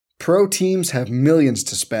Pro teams have millions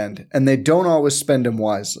to spend, and they don't always spend them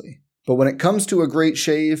wisely. But when it comes to a great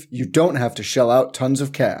shave, you don't have to shell out tons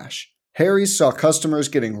of cash. Harry's saw customers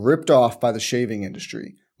getting ripped off by the shaving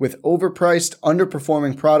industry with overpriced,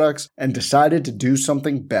 underperforming products and decided to do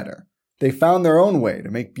something better. They found their own way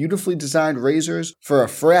to make beautifully designed razors for a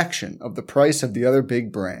fraction of the price of the other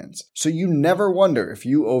big brands, so you never wonder if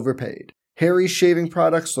you overpaid. Harry's shaving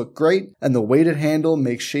products look great, and the weighted handle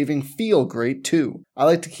makes shaving feel great too. I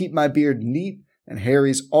like to keep my beard neat, and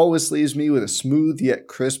Harry's always leaves me with a smooth yet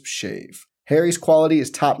crisp shave. Harry's quality is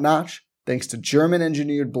top-notch, thanks to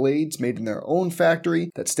German-engineered blades made in their own factory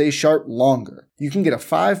that stay sharp longer. You can get a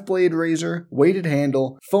 5-blade razor, weighted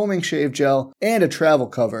handle, foaming shave gel, and a travel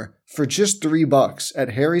cover for just $3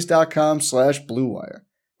 at harrys.com/bluewire.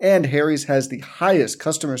 And Harry's has the highest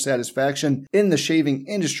customer satisfaction in the shaving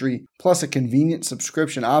industry, plus a convenient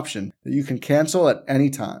subscription option that you can cancel at any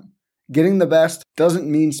time. Getting the best doesn't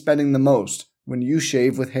mean spending the most when you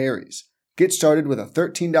shave with Harry's. Get started with a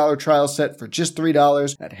 $13 trial set for just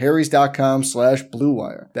 $3 at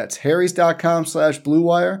harrys.com/bluewire. That's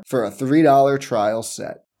harrys.com/bluewire for a $3 trial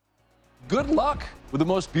set. Good luck with the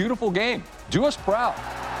most beautiful game. Do us proud.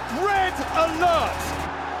 Red alert!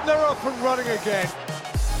 They're up and running again.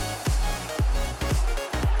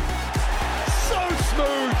 So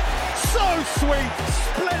smooth, so sweet,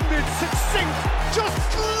 splendid, succinct, just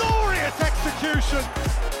glorious execution.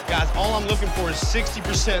 Guys, all I'm looking for is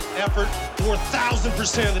 60% effort,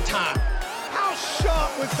 1,000% of the time. How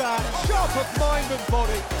sharp was that? Sharp of mind and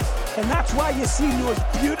body. And that's why you see those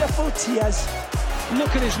beautiful tears.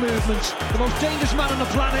 Look at his movements. The most dangerous man on the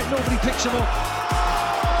planet. Nobody picks him up.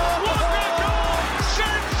 What a goal!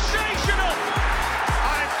 Sensational!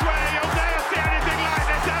 I swear you'll never see anything like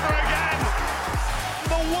this ever again.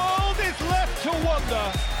 The world is left to wonder,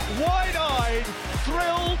 wide-eyed,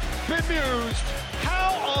 thrilled, bemused.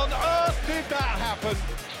 How on earth did that happen?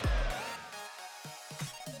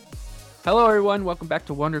 Hello, everyone. Welcome back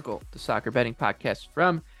to Wonder Goal, the soccer betting podcast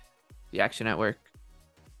from the Action Network.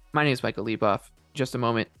 My name is Michael Leboff. In just a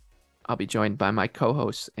moment, I'll be joined by my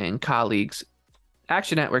co-hosts and colleagues,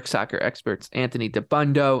 Action Network soccer experts Anthony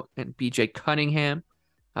Dabbundo and BJ Cunningham.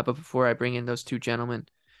 But before I bring in those two gentlemen,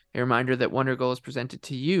 a reminder that Wonder Goal is presented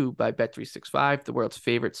to you by Bet365, the world's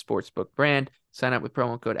favorite sportsbook brand. Sign up with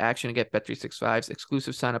promo code ACTION and get Bet365's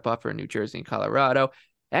exclusive sign-up offer in New Jersey and Colorado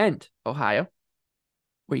and Ohio,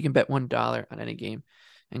 where you can bet $1 on any game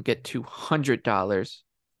and get $200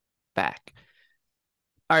 back.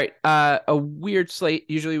 All right, a weird slate.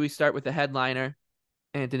 Usually we start with the headliner,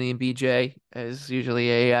 Anthony and BJ, is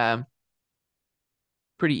usually a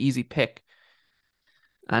pretty easy pick.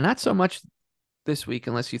 Not so much this week,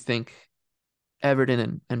 unless you think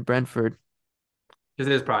Everton and Brentford. Because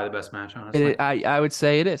it is probably the best match, honestly. I would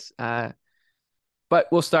say it is. But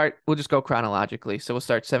we'll just go chronologically. So we'll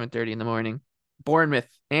start 7:30 in the morning.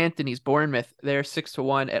 Anthony's Bournemouth. They're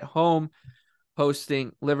 6-1 at home,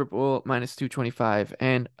 hosting Liverpool -225,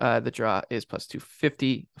 and the draw is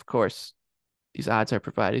 +250. Of course, these odds are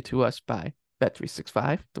provided to us by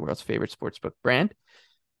Bet365, the world's favorite sportsbook brand.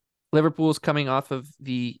 Liverpool's coming off of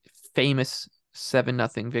the famous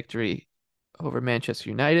 7-0 victory over Manchester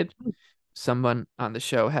United. Someone on the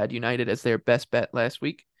show had United as their best bet last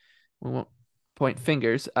week. We won't point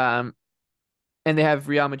fingers. And they have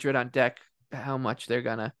Real Madrid on deck. How much they're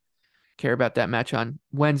going to care about that match on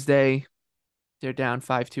Wednesday. They're down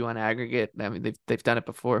 5-2 on aggregate. I mean, they've done it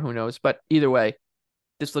before. Who knows? But either way,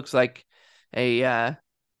 this looks like a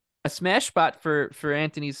smash spot for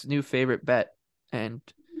Anthony's new favorite bet,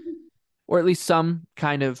 or at least some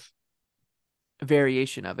kind of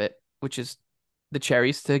variation of it, which is the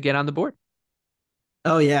cherries to get on the board.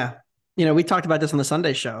 Oh, yeah. We talked about this on the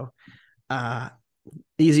Sunday show.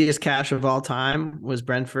 Easiest cash of all time was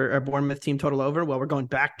Brentford or Bournemouth team total over. Well, we're going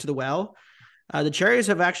back to the well. The cherries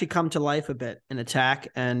have actually come to life a bit in attack,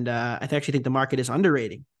 and I actually think the market is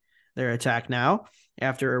underrating their attack now.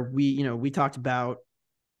 After we talked about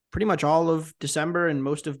pretty much all of December and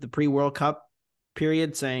most of the pre-World Cup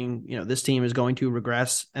period saying, this team is going to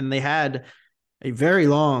regress, and they had a very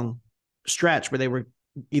long stretch where they were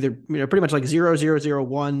either pretty much like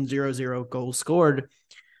 0-0-0-1, 0-0 goals scored.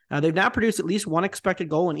 They've now produced at least one expected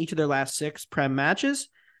goal in each of their last 6 Prem matches,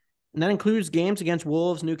 and that includes games against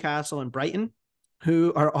Wolves, Newcastle, and Brighton,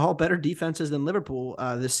 who are all better defenses than Liverpool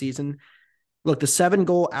this season. Look, the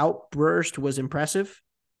 7-goal outburst was impressive.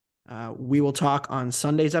 We will talk on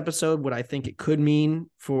Sunday's episode what I think it could mean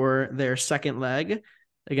for their second leg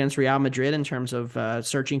against Real Madrid in terms of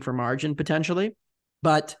searching for margin potentially.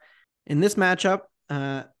 But in this matchup,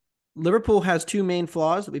 Liverpool has 2 main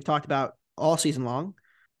flaws that we've talked about all season long.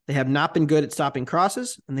 They have not been good at stopping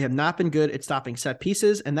crosses, and they have not been good at stopping set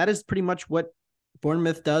pieces. And that is pretty much what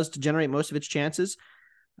Bournemouth does to generate most of its chances.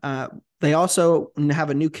 They also have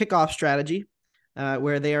a new kickoff strategy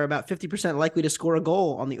where they are about 50% likely to score a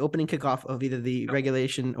goal on the opening kickoff of either the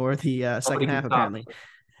regulation or the second half, apparently.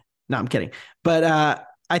 No, I'm kidding. But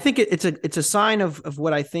I think it's a sign of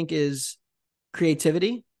what I think is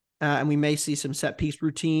creativity. And we may see some set piece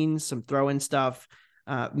routines, some throw-in stuff.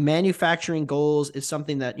 Manufacturing goals is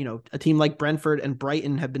something that, a team like Brentford and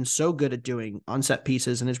Brighton have been so good at doing on set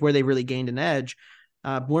pieces, and is where they really gained an edge.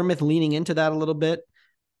 Bournemouth leaning into that a little bit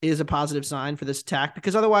is a positive sign for this attack,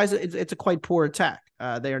 because otherwise it's a quite poor attack.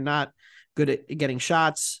 They are not good at getting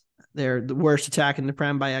shots. They're the worst attack in the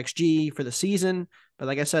Prem by XG for the season. But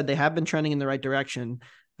like I said, they have been trending in the right direction.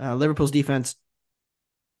 Liverpool's defense,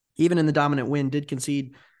 even in the dominant win, did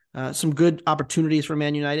concede some good opportunities for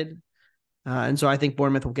Man United. And so I think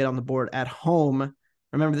Bournemouth will get on the board at home.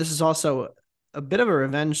 Remember, this is also a bit of a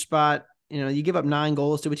revenge spot. You give up 9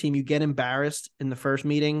 goals to a team, you get embarrassed in the first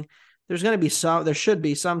meeting. There should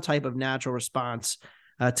be some type of natural response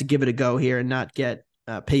to give it a go here and not get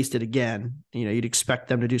pasted again. You'd expect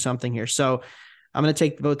them to do something here. So I'm going to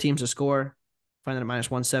take both teams to score. Find that at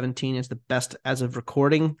 -117 is the best as of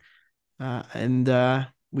recording. And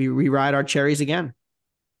we ride our cherries again.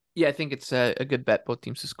 Yeah, I think it's a good bet, both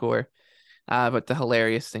teams to score. But the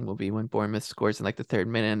hilarious thing will be when Bournemouth scores in like the 3rd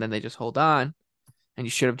minute and then they just hold on. And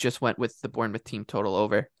you should have just went with the Bournemouth team total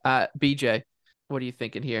over. BJ, what are you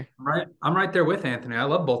thinking here? I'm right there with Anthony. I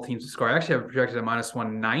love both teams to score. I actually have it projected at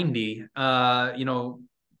 -190.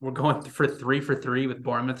 We're going for 3 for 3 with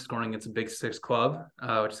Bournemouth scoring against a Big Six club,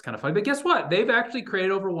 which is kind of funny. But guess what? They've actually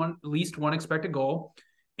created at least one expected goal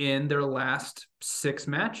in their last 6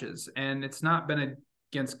 matches. And it's not been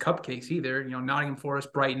against cupcakes either. Nottingham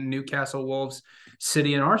Forest, Brighton, Newcastle, Wolves,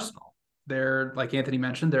 City, and Arsenal. They're, like Anthony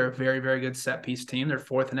mentioned, they're a very, very good set piece team. They're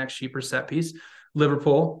 4th in XG per set piece.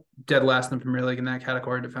 Liverpool, dead last in the Premier League in that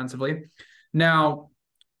category defensively. Now,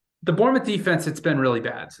 the Bournemouth defense, it's been really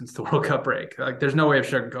bad since the World Cup break. Like, there's no way of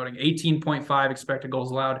sugarcoating. 18.5 expected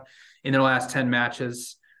goals allowed in their last 10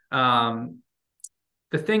 matches.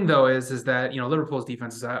 The thing, though, is that, Liverpool's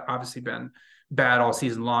defense has obviously been bad all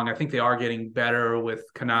season long. I think they are getting better with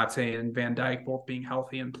Konate and Van Dijk both being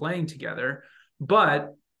healthy and playing together.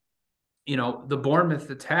 But, the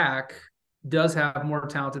Bournemouth attack does have more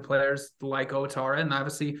talented players like Ouattara, and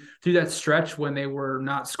obviously through that stretch when they were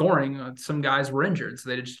not scoring, some guys were injured, so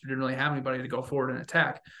they just didn't really have anybody to go forward and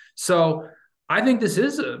attack. So I think this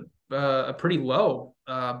is a pretty low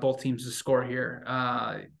both teams to score here.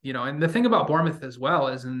 And the thing about Bournemouth as well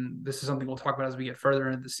is, and this is something we'll talk about as we get further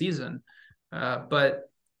into the season, but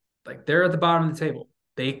like, they're at the bottom of the table.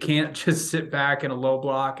 They can't just sit back in a low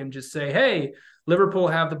block and just say, hey, Liverpool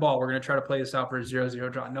have the ball, we're going to try to play this out for a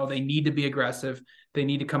 0-0 draw. No, they need to be aggressive. They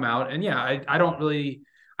need to come out. And yeah,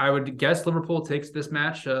 I would guess Liverpool takes this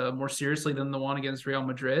match more seriously than the one against Real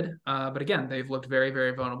Madrid. But again, they've looked very,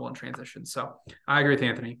 very vulnerable in transition. So I agree with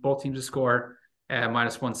Anthony. Both teams to score at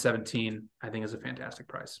 -117, I think, is a fantastic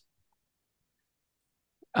price.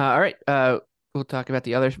 All right. We'll talk about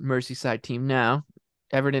the other Merseyside team now.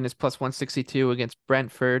 Everton is +162 against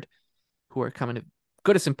Brentford, who are coming to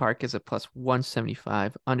Goodison Park is a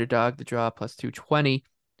 +175. Underdog, the draw, +220.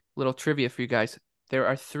 Little trivia for you guys. There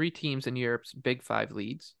are 3 teams in Europe's Big 5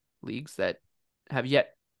 leagues that have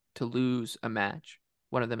yet to lose a match.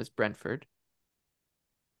 One of them is Brentford.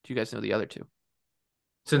 Do you guys know the other 2?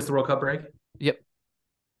 Since the World Cup break? Yep.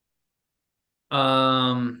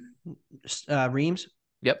 Reims?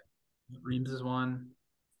 Yep. Reims is one.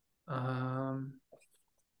 I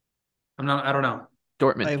don't know.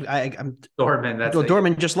 Dortmund. I'm Dortmund.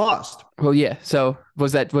 Dortmund just lost. Well, yeah. So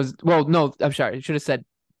no, I'm sorry. I should have said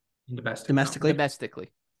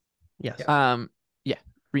domestically. Yes. Yeah.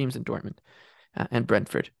 Reims and Dortmund, and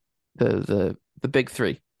Brentford, the big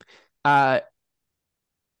 3. I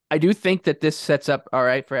do think that this sets up all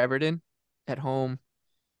right for Everton at home.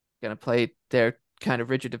 Going to play their kind of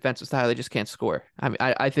rigid defensive style. They just can't score. I mean,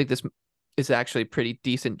 I think this is actually a pretty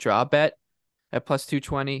decent draw bet at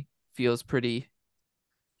 +220. Feels pretty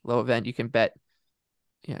low event. You can bet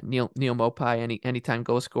Neil Mopai anytime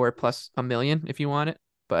goal score +1 million if you want it.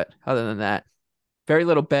 But other than that, very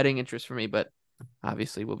little betting interest for me. But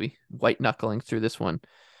obviously we'll be white knuckling through this one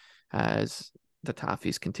as the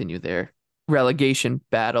Toffees continue their relegation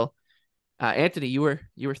battle. Anthony, you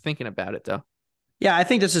were thinking about it though. Yeah, I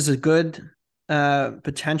think this is a good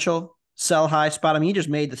potential sell high spot. I mean, you just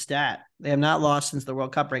made the stat. They have not lost since the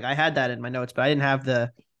World Cup break. I had that in my notes, but I didn't have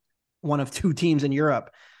the one of 2 teams in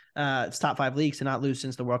Europe its top 5 leagues to not lose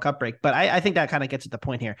since the World Cup break. But I think that kind of gets at the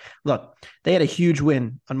point here. Look, they had a huge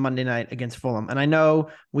win on Monday night against Fulham. And I know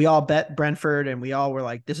we all bet Brentford and we all were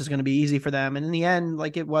like, this is going to be easy for them. And in the end,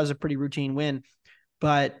 like, it was a pretty routine win.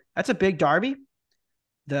 But that's a big derby.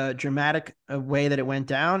 The dramatic way that it went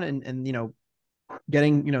down and you know,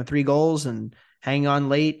 getting, you know, 3 goals and hanging on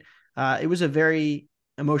late. It was a very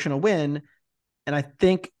emotional win. And I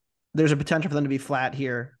think there's a potential for them to be flat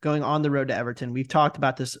here going on the road to Everton. We've talked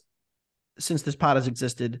about this since this pod has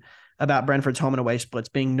existed about Brentford's home and away splits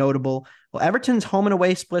being notable. Well, Everton's home and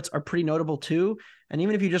away splits are pretty notable too. And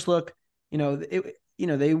even if you just look, you know,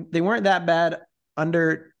 they weren't that bad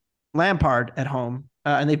under Lampard at home.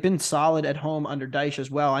 And they've been solid at home under Dyche as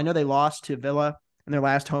well. I know they lost to Villa in their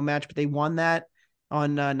last home match, but they won that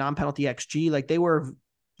on non-penalty XG. Like, they were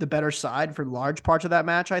the better side for large parts of that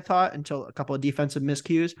match, I thought, until a couple of defensive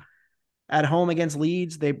miscues. At home against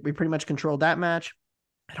Leeds, they pretty much controlled that match.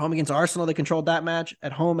 At home against Arsenal, they controlled that match.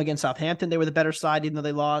 At home against Southampton, they were the better side, even though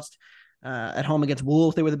they lost. At home against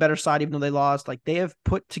Wolves, they were the better side, even though they lost. Like, they have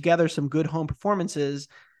put together some good home performances.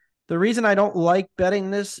 The reason I don't like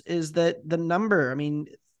betting this is that the number, I mean,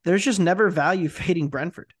 there's just never value fading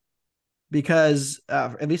Brentford because,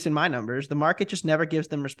 at least in my numbers, the market just never gives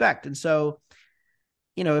them respect. And so,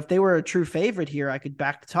 you know, if they were a true favorite here, I could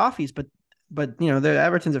back the Toffees, but you know, the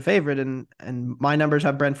Everton's a favorite, and my numbers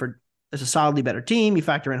have Brentford as a solidly better team. You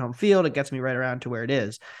factor in home field, it gets me right around to where it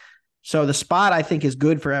is. So the spot, I think, is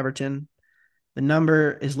good for Everton. The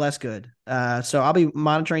number is less good. So I'll be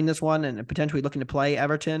monitoring this one and potentially looking to play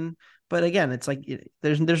Everton. But again, it's like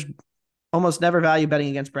there's almost never value betting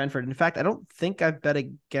against Brentford. In fact, I don't think I've bet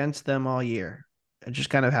against them all year. It's just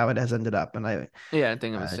kind of how it has ended up. And I think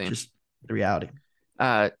I'm the same. Just the reality.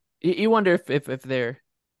 You wonder if their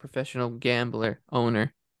professional gambler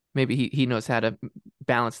owner, maybe he knows how to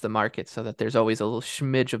balance the market so that there's always a little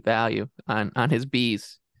smidge of value on his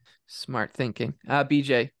Bs. Smart thinking.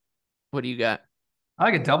 BJ, what do you got? I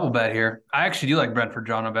like a double bet here. I actually do like Brentford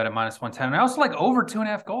draw no bet at -110. And I also like over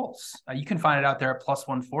 2.5 goals. You can find it out there at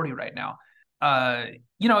 +140 right now.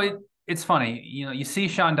 You know, it's funny. You know, you see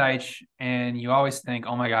Sean Dyche and you always think,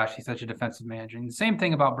 oh my gosh, he's such a defensive manager. And the same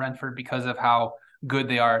thing about Brentford because of how good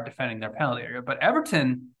they are at defending their penalty area. But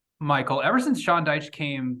Everton, Michael, ever since Sean Dyche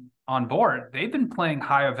came on board, they've been playing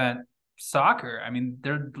high event soccer. I mean,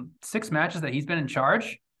 there are 6 matches that he's been in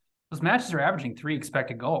charge. Those matches are averaging 3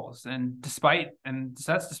 expected goals. And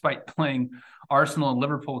that's despite playing Arsenal and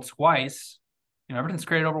Liverpool twice. You know, Everton's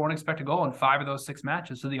created over 1 expected goal in 5 of those 6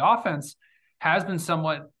 matches. So the offense has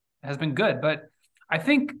been good. But I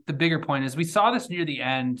think the bigger point is we saw this near the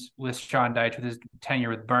end with Sean Dyche with his tenure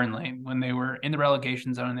with Burnley when they were in the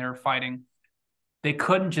relegation zone and they were fighting. They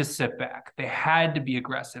couldn't just sit back. They had to be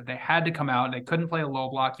aggressive. They had to come out. They couldn't play a low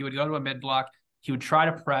block. He would go to a mid block. He would try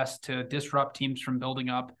to press to disrupt teams from building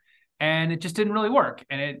up. And it just didn't really work.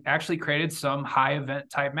 And it actually created some high event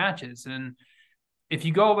type matches. And if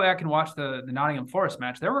you go back and watch the Nottingham Forest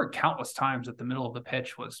match, there were countless times that the middle of the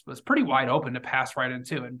pitch was pretty wide open to pass right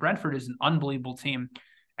into. And Brentford is an unbelievable team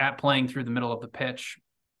at playing through the middle of the pitch.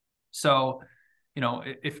 So, you know,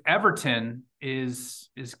 if Everton is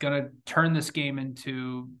going to turn this game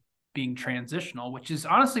into being transitional, which is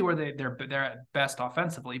honestly where they're at best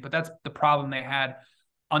offensively, but that's the problem they had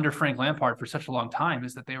under Frank Lampard for such a long time,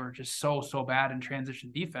 is that they were just so bad in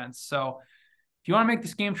transition defense. So if you want to make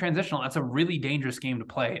this game transitional, that's a really dangerous game to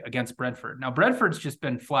play against Brentford. Now, Brentford's just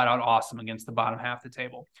been flat out awesome against the bottom half of the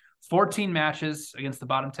table. 14 matches against the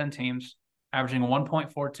bottom 10 teams, averaging a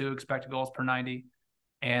 1.42 expected goals per 90,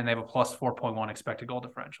 and they have a plus 4.1 expected goal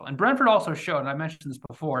differential. And Brentford also showed, and I mentioned this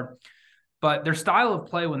before, but their style of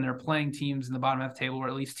play when they're playing teams in the bottom half of the table, or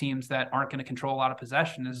at least teams that aren't going to control a lot of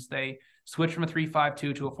possession, is they switch from a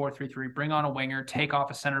 3-5-2 to a 4-3-3, bring on a winger, take off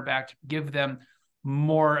a center back to give them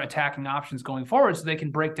more attacking options going forward so they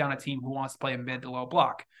can break down a team who wants to play a mid to low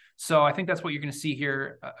block. So I think that's what you're going to see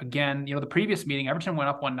here. Again, you know, the previous meeting, Everton went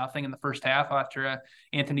up 1-0 in the first half after a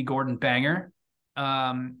Anthony Gordon banger.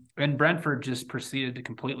 And Brentford just proceeded to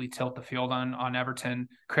completely tilt the field on Everton,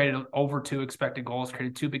 created over 2 expected goals,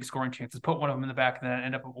 created 2 big scoring chances, put one of them in the back, and then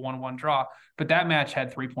ended up with a 1-1 draw. But that match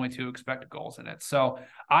had 3.2 expected goals in it. So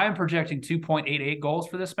I am projecting 2.88 goals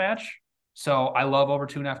for this match. So I love over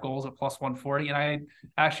 2.5 goals at plus 140. And I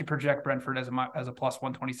actually project Brentford as a plus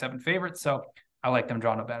 127 favorite. So I like them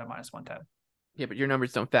drawing a bet at minus 110. Yeah, but your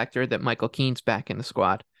numbers don't factor that Michael Keane's back in the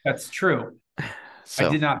squad. That's true. So, I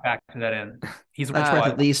did not factor that in. He's worth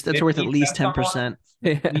at least 10%.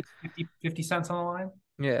 50 cents on the line.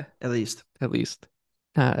 Yeah, at least.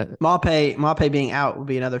 Maupay being out would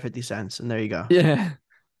be another 50 cents, and there you go. Yeah.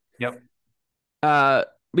 Yep.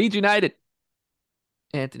 Leeds United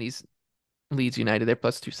Anthony's Leeds United. They're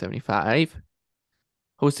plus 275.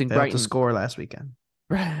 Hosting Failed Brighton. to score last weekend.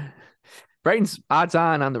 Brighton's odds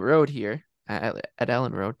on the road here at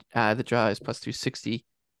Ellen Road. The draw is plus 260.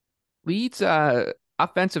 Leeds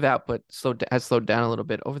offensive output has slowed down a little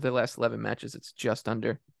bit over the last 11 matches. It's just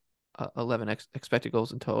under 11 expected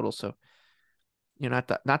goals in total. So not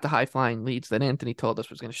the high flying Leeds that Anthony told us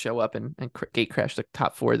was going to show up and gate crash the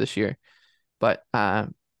top 4 this year. But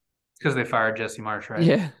because they fired Jesse Marsch, right?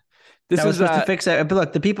 Yeah, that was supposed to fix it. But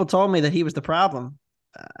look, the people told me that he was the problem.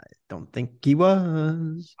 I don't think he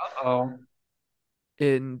was. Uh-oh.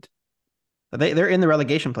 And they're in the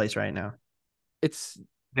relegation place right now.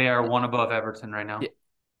 They are one above Everton right now.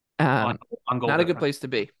 Yeah. On goal not difference. A good place to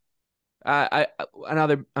be.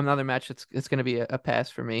 Another match. It's going to be a pass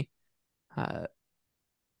for me.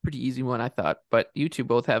 Pretty easy one, I thought. But you two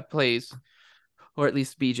both have plays, or at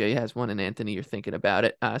least BJ has one, and Anthony, you're thinking about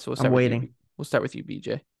it. So we'll start I'm waiting. We'll start with you,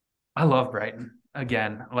 BJ. I love Brighton.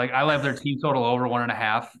 Again, like I love their team total over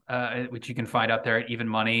 1.5, which you can find out there at even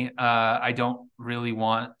money. I don't really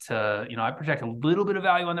want to, I project a little bit of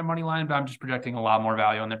value on their money line, but I'm just projecting a lot more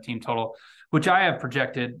value on their team total, which I have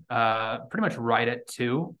projected pretty much right at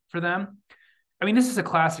 2 for them. I mean, this is a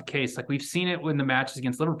classic case. Like we've seen it in the matches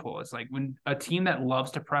against Liverpool. It's like when a team that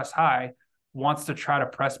loves to press high wants to try to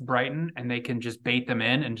press Brighton and they can just bait them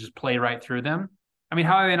in and just play right through them. I mean,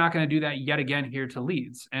 how are they not going to do that yet again here to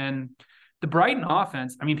Leeds? And the Brighton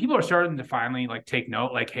offense, I mean, people are starting to finally take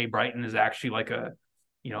note, hey, Brighton is actually like a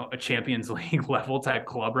Champions League level type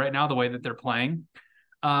club right now, the way that they're playing.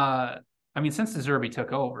 I mean, since De Zerbi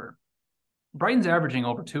took over, Brighton's averaging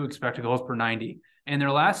over 2 expected goals per 90. In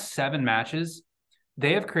their last 7 matches,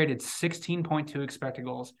 they have created 16.2 expected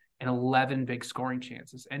goals and 11 big scoring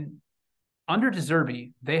chances. And under De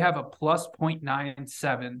Zerbi, they have a plus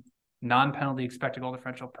 0.97 non-penalty expected goal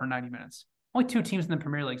differential per 90 minutes. Only 2 teams in the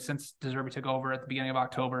Premier League since De Zerbi took over at the beginning of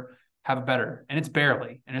October have a better, and it's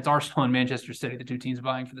barely. And it's Arsenal and Manchester City, the 2 teams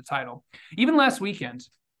vying for the title. Even last weekend,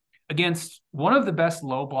 against one of the best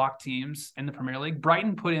low block teams in the Premier League,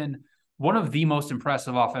 Brighton put in one of the most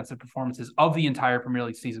impressive offensive performances of the entire Premier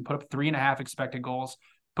League season, put up 3.5 expected goals,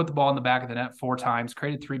 put the ball in the back of the net 4 times,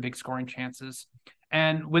 created 3 big scoring chances.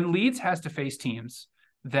 And when Leeds has to face teams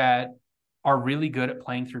that are really good at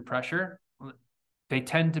playing through pressure, they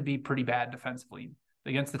tend to be pretty bad defensively.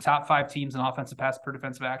 Against the top 5 teams in offensive pass per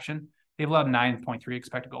defensive action, they've allowed 9.3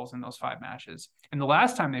 expected goals in those 5 matches. And the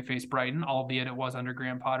last time they faced Brighton, albeit it was under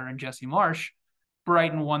Graham Potter and Jesse Marsch,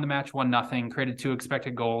 Brighton won the match 1-0, created 2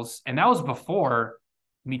 expected goals. And that was before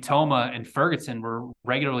Mitoma and Ferguson were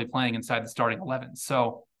regularly playing inside the starting 11.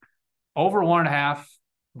 So over 1.5,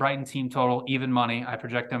 Brighton team total, even money. I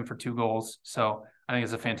project them for 2 goals. So I think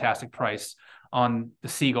it's a fantastic price on the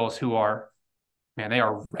Seagulls, who are, man, they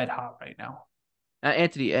are red hot right now.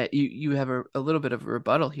 Anthony, you have a little bit of a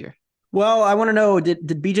rebuttal here. Well, I want to know, did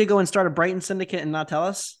BJ go and start a Brighton syndicate and not tell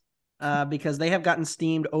us? Because they have gotten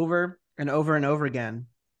steamed over and over and over again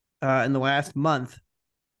in the last month.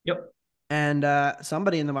 Yep. And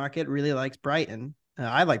somebody in the market really likes Brighton.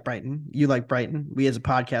 I like Brighton. You like Brighton. We as a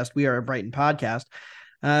podcast, we are a Brighton podcast.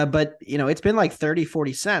 But, it's been like 30,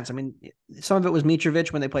 40 cents. I mean, some of it was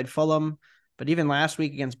Mitrovic when they played Fulham. But even last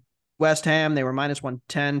week against West Ham, they were minus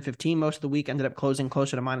 110, 15 most of the week, ended up closing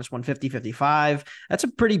closer to minus 150, 55. That's a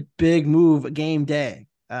pretty big move game day.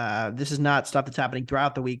 This is not stuff that's happening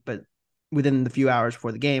throughout the week, but within the few hours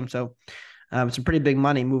before the game. So some pretty big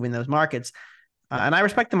money moving those markets. And I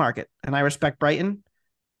respect the market, and I respect Brighton.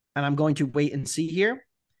 And I'm going to wait and see here,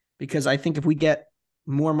 because I think if we get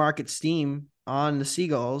more market steam on the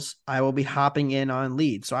Seagulls, I will be hopping in on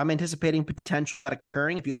Leeds. So I'm anticipating potential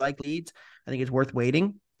occurring. If you like Leeds, I think it's worth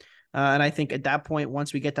waiting. And I think at that point,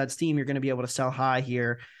 once we get that steam, you're going to be able to sell high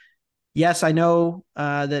here. Yes, I know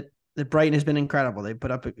that Brighton has been incredible. They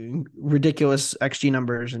put up ridiculous XG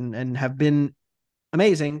numbers and have been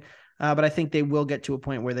amazing. But I think they will get to a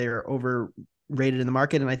point where they are overrated in the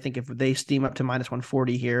market. And I think if they steam up to minus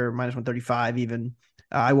 140 here, minus 135 even,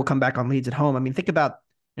 I will come back on Leeds at home. I mean, think about,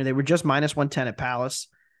 they were just minus 110 at Palace.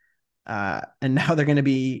 And now they're going to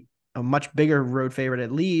be a much bigger road favorite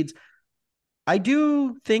at Leeds. I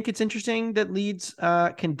do think it's interesting that Leeds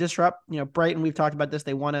can disrupt. Brighton, we've talked about this.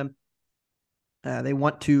 They want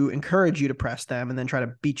to encourage you to press them and then try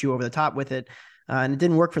to beat you over the top with it. And it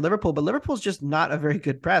didn't work for Liverpool, but Liverpool's just not a very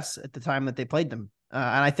good press at the time that they played them.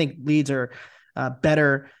 And I think Leeds are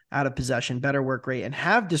better out of possession, better work rate, and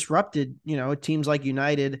have disrupted, teams like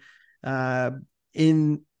United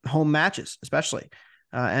in home matches, especially,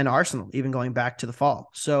 and Arsenal, even going back to the fall.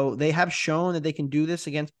 So they have shown that they can do this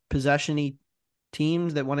against possession-y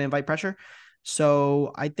teams that want to invite pressure.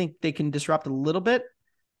 So I think they can disrupt a little bit.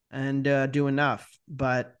 and do enough.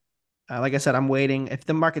 But like I said, I'm waiting. If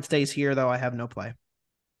the market stays here, though, I have no play.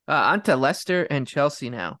 On to Leicester and Chelsea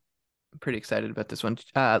now. I'm pretty excited about this one.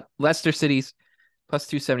 Leicester City's plus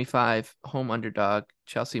 275, home underdog.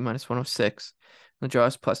 Chelsea minus 106. The draw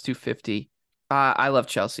is plus 250. I love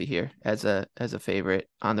Chelsea here as a favorite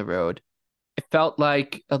on the road. It felt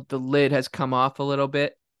like the lid has come off a little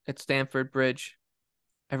bit at Stamford Bridge.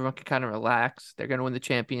 Everyone can kind of relax. They're going to win the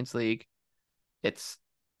Champions League. It's,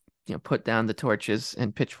 put down the torches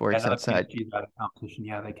and pitchforks outside. Out of competition.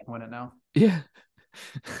 Yeah, they can win it now. Yeah.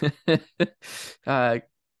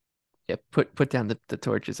 Put down the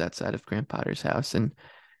torches outside of Graham Potter's house and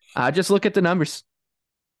just look at the numbers.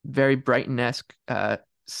 Very Brighton-esque.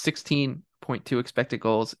 16.2 expected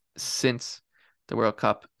goals since the World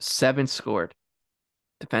Cup. 7 scored.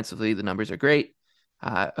 Defensively, the numbers are great.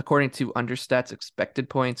 According to Understats expected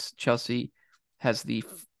points, Chelsea has the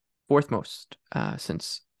 4th most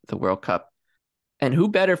since the World Cup. And who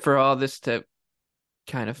better for all this to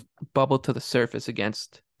kind of bubble to the surface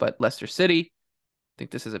against but Leicester City? I think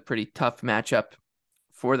this is a pretty tough matchup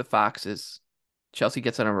for the Foxes. Chelsea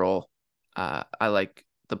gets on a roll. I like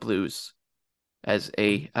the Blues as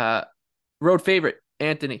a road favorite.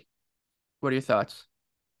 Anthony, what are your thoughts?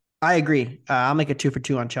 I agree. I'll make a 2 for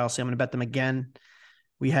 2 on Chelsea. I'm going to bet them again.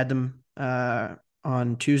 We had them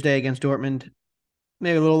on Tuesday against Dortmund.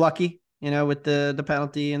 Maybe a little lucky, with the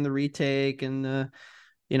penalty and the retake and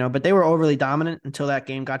but they were overly dominant until that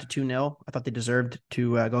game got to 2-0. I thought they deserved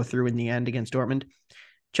to go through in the end against Dortmund.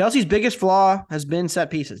 Chelsea's biggest flaw has been set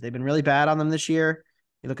pieces. They've been really bad on them this year.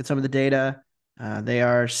 You look at some of the data. They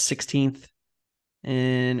are 13th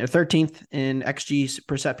in XG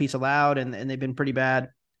per set piece allowed, and they've been pretty bad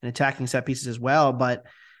in attacking set pieces as well. But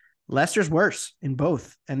Leicester's worse in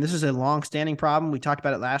both. And this is a long-standing problem. We talked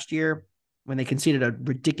about it last year when they conceded a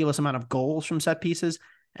ridiculous amount of goals from set pieces.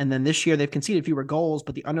 And then this year they've conceded fewer goals,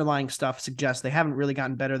 but the underlying stuff suggests they haven't really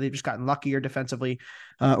gotten better. They've just gotten luckier defensively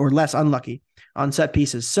or less unlucky on set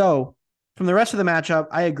pieces. So from the rest of the matchup,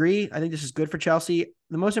 I agree. I think this is good for Chelsea.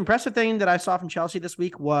 The most impressive thing that I saw from Chelsea this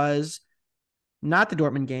week was not the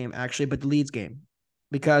Dortmund game, actually, but the Leeds game,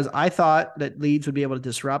 because I thought that Leeds would be able to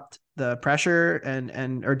disrupt the pressure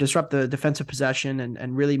or disrupt the defensive possession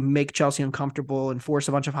and really make Chelsea uncomfortable and force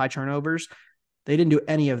a bunch of high turnovers. They didn't do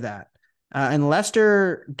any of that. And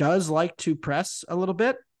Leicester does like to press a little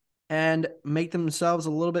bit and make themselves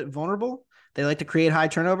a little bit vulnerable. They like to create high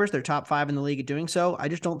turnovers. They're top 5 in the league at doing so. I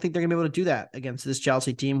just don't think they're going to be able to do that against this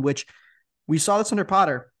Chelsea team, which we saw this under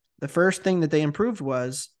Potter. The first thing that they improved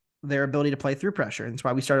was their ability to play through pressure. And that's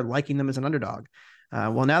why we started liking them as an underdog.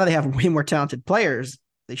 Well, now that they have way more talented players,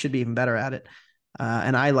 they should be even better at it.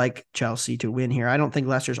 And I like Chelsea to win here. I don't think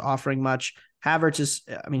Leicester's offering much. Havertz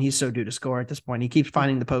he's so due to score at this point. He keeps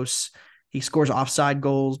finding the posts. He scores offside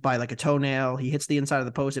goals by like a toenail. He hits the inside of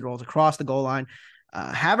the post. It rolls across the goal line.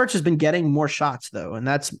 Havertz has been getting more shots, though, and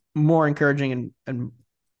that's more encouraging and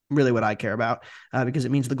really what I care about because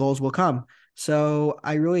it means the goals will come. So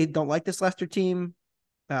I really don't like this Leicester team.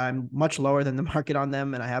 I'm much lower than the market on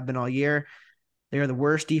them, and I have been all year. They are the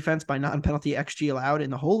worst defense by non-penalty XG allowed in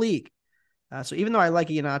the whole league. So even though I like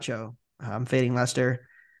Iheanacho, I'm fading Leicester,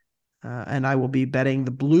 and I will be betting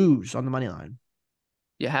the Blues on the money line.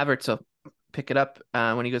 Yeah, Havertz will pick it up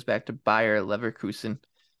when he goes back to Bayer Leverkusen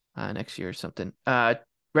next year or something. Right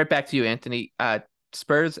back to you, Anthony.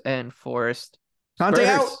 Spurs and Forest. Conte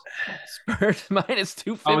out. Spurs minus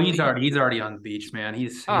 250. Oh, he's already on the beach, man.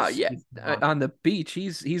 He's on the beach.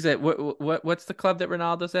 He's at what's the club that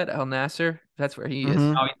Ronaldo's at? Al Nassr. That's where he is.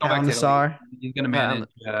 Mm-hmm. Oh, he's going back to Italy. He's going to manage.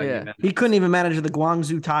 Yeah. He couldn't even manage the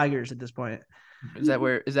Guangzhou Tigers at this point. Is that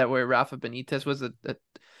where Rafa Benitez was at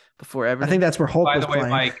before Everton? I think that's where Hulk was playing. By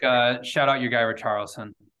the way, Mike, shout out your guy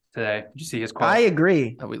Richarlison today. Did you see his quote? I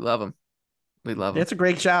agree. Oh, we love him. It's a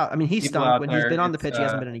great shout. I mean, he stunk when he's been on the pitch. He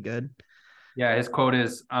hasn't been any good. Yeah, his quote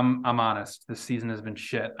is, "I'm honest. This season has been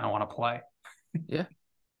shit. I want to play." Yeah,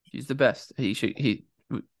 he's the best.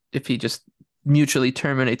 If he just mutually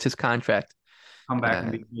terminates his contract, come back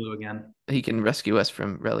and be blue again. He can rescue us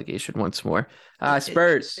from relegation once more.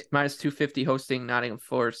 Spurs minus 250 hosting Nottingham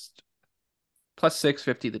Forest, plus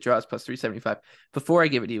 650. The draws plus 375. Before I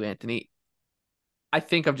give it to you, Anthony, I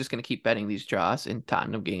think I'm just going to keep betting these draws in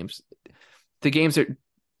Tottenham games. The games are.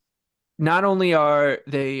 Not only are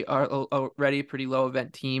they already a pretty low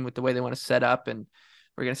event team with the way they want to set up, and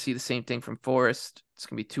we're going to see the same thing from Forest. It's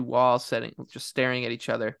going to be 2 walls just staring at each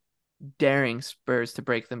other, daring Spurs to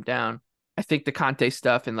break them down. I think the Conte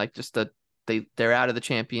stuff and like just they're out of the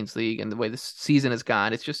Champions League and the way this season has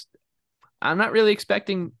gone, it's just I'm not really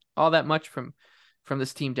expecting all that much from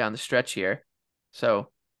this team down the stretch here.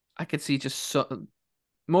 So I could see just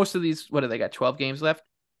most of these, what do they got? 12 games left?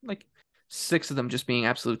 Like 6 of them just being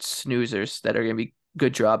absolute snoozers that are going to be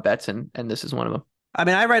good draw bets, and this is one of them. I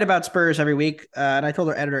mean, I write about Spurs every week, and I told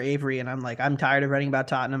our editor Avery, and I'm like, I'm tired of writing about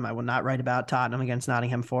Tottenham. I will not write about Tottenham against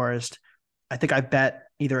Nottingham Forest. I think I bet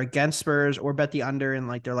either against Spurs or bet the under in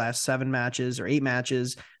like their last 7 matches or 8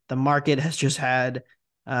 matches. The market has just had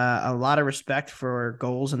a lot of respect for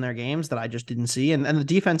goals in their games that I just didn't see. And the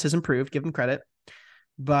defense has improved, give them credit.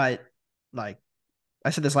 But like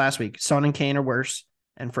I said this last week, Son and Kane are worse.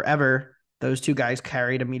 And forever, those 2 guys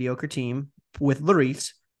carried a mediocre team with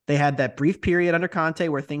Lloris. They had that brief period under Conte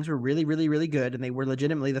where things were really, really, really good. And they were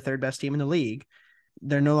legitimately the 3rd best team in the league.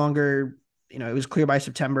 They're no longer, it was clear by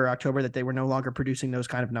September, October that they were no longer producing those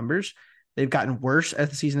kind of numbers. They've gotten worse as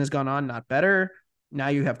the season has gone on, not better. Now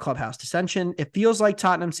you have clubhouse dissension. It feels like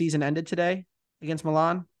Tottenham's season ended today against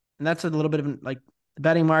Milan. And that's a little bit of like the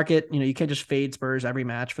betting market. You can't just fade Spurs every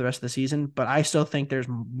match for the rest of the season, but I still think there's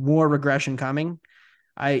more regression coming.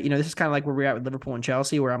 This is kind of like where we're at with Liverpool and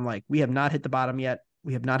Chelsea, where I'm like, we have not hit the bottom yet.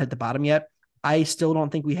 I still don't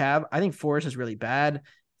think we have. I think Forest is really bad.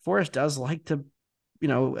 Forest does like to,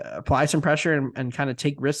 apply some pressure and kind of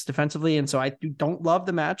take risks defensively. And so I don't love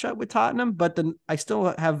the matchup with Tottenham, but then I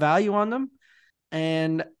still have value on them.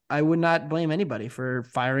 And I would not blame anybody for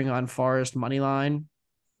firing on Forest money line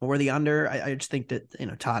or the under. I just think that,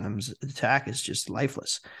 Tottenham's attack is just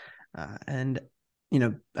lifeless. I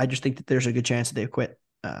just think that there's a good chance that they quit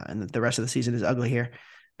and that the rest of the season is ugly here,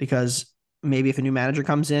 because maybe if a new manager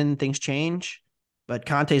comes in, things change. But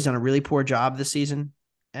Conte's done a really poor job this season,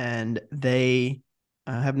 and they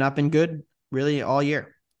have not been good really all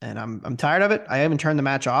year. And I'm tired of it. I haven't turned the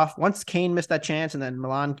match off. Once Kane missed that chance and then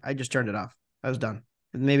Milan, I just turned it off. I was done.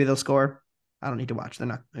 Maybe they'll score. I don't need to watch. They're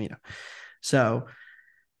not, So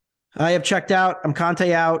I have checked out. I'm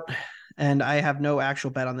Conte out, and I have no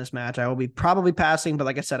actual bet on this match. I will be probably passing, but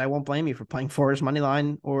like I said, I won't blame you for playing Forest money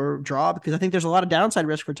line or draw, because I think there's a lot of downside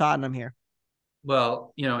risk for Tottenham here.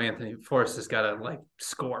 Well, Anthony, Forest has got to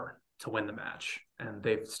score to win the match, and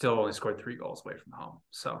they've still only scored 3 goals away from home.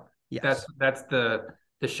 So yes. That's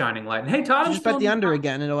the shining light. And hey, Tottenham's just bet the under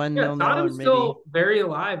again. It'll end. Yeah, Tottenham's still very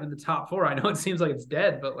alive in the top 4. I know it seems like it's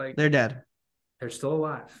dead, but they're dead. They're still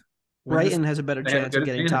alive. Brighton has a better chance of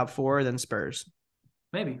getting top 4 than Spurs.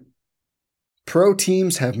 Maybe. Pro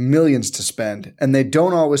teams have millions to spend, and they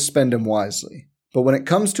don't always spend them wisely. But when it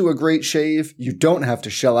comes to a great shave, you don't have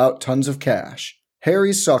to shell out tons of cash.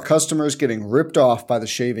 Harry's saw customers getting ripped off by the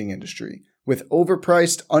shaving industry with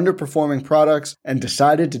overpriced, underperforming products and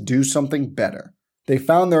decided to do something better. They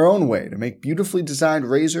found their own way to make beautifully designed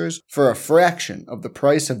razors for a fraction of the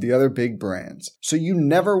price of the other big brands, so you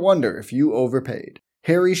never wonder if you overpaid.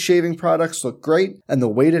 Harry's shaving products look great, and the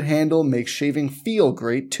weighted handle makes shaving feel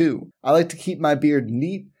great too. I like to keep my beard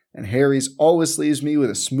neat, and Harry's always leaves me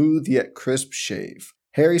with a smooth yet crisp shave.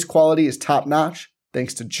 Harry's quality is top-notch,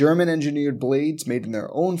 thanks to German-engineered blades made in their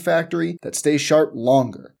own factory that stay sharp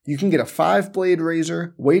longer. You can get a 5-blade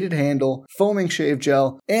razor, weighted handle, foaming shave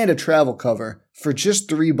gel, and a travel cover for just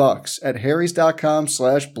 $3 at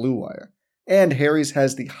harrys.com/bluewire. And Harry's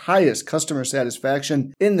has the highest customer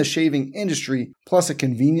satisfaction in the shaving industry, plus a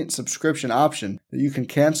convenient subscription option that you can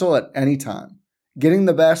cancel at any time. Getting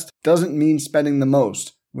the best doesn't mean spending the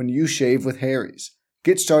most when you shave with Harry's.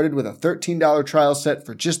 Get started with a $13 trial set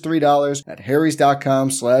for just $3 at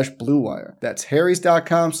harrys.com/bluewire. That's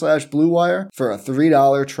harrys.com/bluewire for a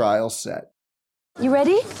 $3 trial set. You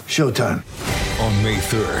ready? Showtime. On May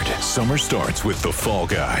 3rd, summer starts with The Fall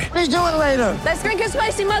Guy. Let's do it later. Let's drink a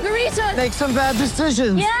spicy margarita. Make some bad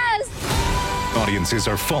decisions. Yes. Audiences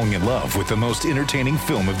are falling in love with the most entertaining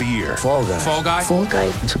film of the year. Fall Guy. Fall Guy? Fall Guy.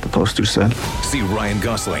 That's what the poster said. See Ryan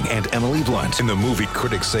Gosling and Emily Blunt in the movie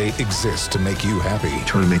critics say exists to make you happy.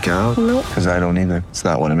 Trying to make it out? Nope. Because I don't either. It's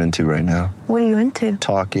not what I'm into right now. What are you into?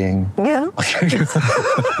 Talking. Yeah.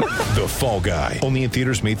 The Fall Guy. Only in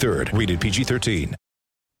theaters May 3rd. Rated PG-13.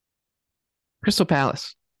 Crystal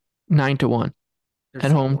Palace, 9-1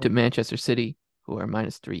 at home to Manchester City, who are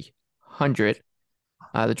minus 300.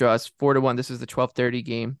 The draw is 4-1. This is the 12:30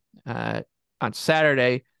 game on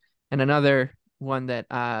Saturday, and another one that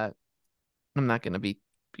I'm not going to be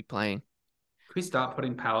playing. Can we stop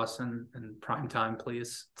putting Palace in prime time,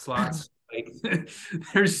 please? Slots.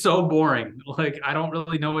 They're so boring. I don't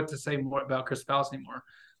really know what to say more about Crystal Palace anymore.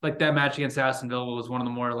 That match against Aston Villa was one of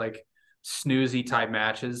the more snoozy type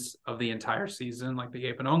matches of the entire season. They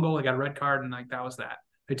gave an own goal, they got a red card, and that was that.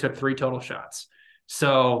 They took 3 total shots.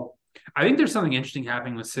 So I think there's something interesting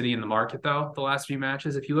happening with City in the market, though, the last few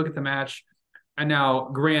matches. If you look at the match, and now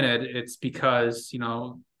granted, it's because,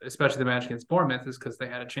 especially the match against Bournemouth is because they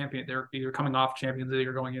had a champion. They're either coming off Champions League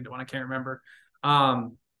or going into one. I can't remember.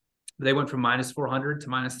 They went from minus 400 to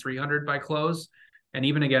minus 300 by close. And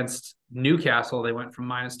even against Newcastle, they went from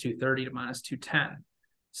minus 230 to minus 210.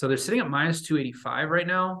 So they're sitting at minus 285 right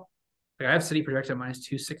now. Like I have City projected at minus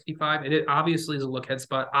 265. It obviously is a look ahead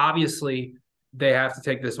spot. Obviously, they have to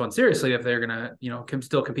take this one seriously if they're going to,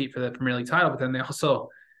 still compete for the Premier League title. But then they also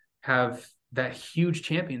have that huge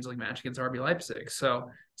Champions League match against RB Leipzig. So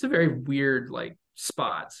it's a very weird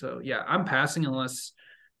spot. So yeah, I'm passing unless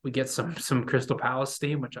we get some Crystal Palace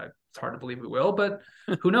steam, which it's hard to believe we will, but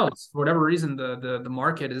who knows? For whatever reason, the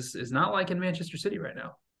market is not like in Manchester City right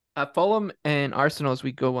now. Fulham and Arsenal as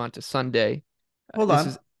we go on to Sunday. Hold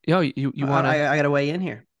on. You want to? I got to weigh in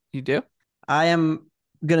here. You do? I am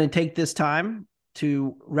going to take this time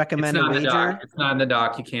to recommend a wager. It's not in the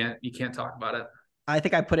doc. You can't talk about it. I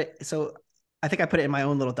think I put it in my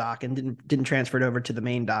own little doc and didn't transfer it over to the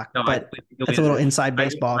main doc. No, but that's a little inside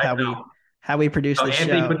baseball how we produce this show.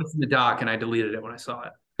 Anthony put this in the doc and I deleted it when I saw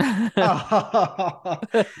it.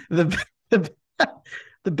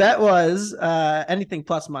 The bet was anything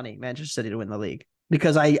plus money, Manchester City to win the league,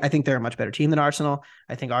 because I think they're a much better team than Arsenal.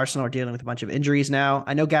 I think Arsenal are dealing with a bunch of injuries now.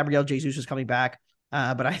 I know Gabriel Jesus is coming back,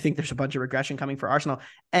 but I think there's a bunch of regression coming for Arsenal.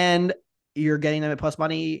 And you're getting them at plus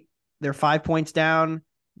money. They're 5 points down.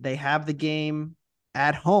 They have the game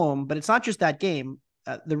at home, but it's not just that game.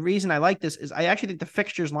 The reason I like this is I actually think the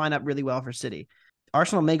fixtures line up really well for City.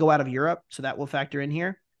 Arsenal may go out of Europe, so that will factor in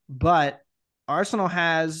here. But Arsenal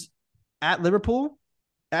has at Liverpool,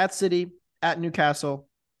 at City, at Newcastle,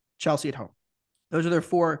 Chelsea at home. Those are their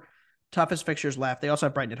 4 toughest fixtures left. They also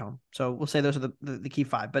have Brighton at home. So we'll say those are the key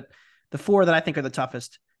 5. But the 4 that I think are the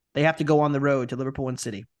toughest, they have to go on the road to Liverpool and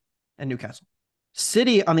City and Newcastle.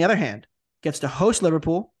 City, on the other hand, gets to host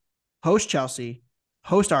Liverpool, host Chelsea,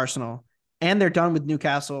 host Arsenal, and they're done with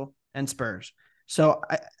Newcastle and Spurs. So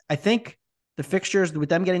I think the fixtures, with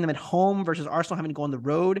them getting them at home versus Arsenal having to go on the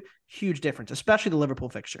road, huge difference, especially the Liverpool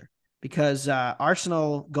fixture. Because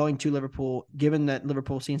Arsenal going to Liverpool, given that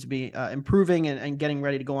Liverpool seems to be improving and getting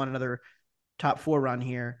ready to go on another top 4 run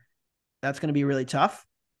here, that's going to be really tough.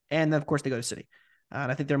 And then, of course, they go to City.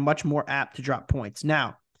 And I think they're much more apt to drop points.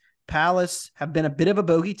 Now, Palace have been a bit of a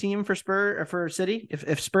bogey team for City.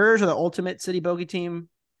 If Spurs are the ultimate City bogey team,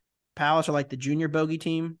 Palace are like the junior bogey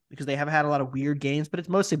team, because they have had a lot of weird games, but it's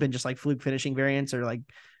mostly been just like fluke finishing variants or like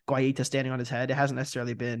Guaita standing on his head. It hasn't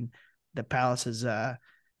necessarily been that Palace has done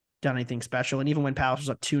anything special. And even when Palace was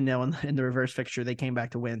up 2-0 in the reverse fixture, they came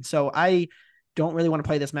back to win. So I don't really want to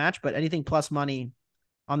play this match, but anything plus money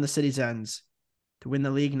on the City's ends to win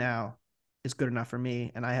the league now is good enough for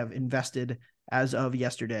me. And I have invested as of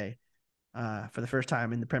yesterday for the first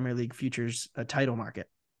time in the Premier League futures title market.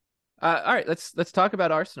 All right, let's talk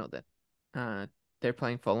about Arsenal then. They're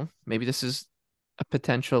playing Fulham. Maybe this is a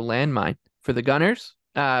potential landmine for the Gunners.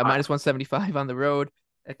 Minus 175 on the road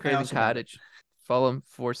at Craven Cottage. Fulham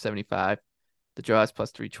 475. The draw is plus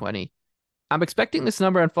 320. I'm expecting this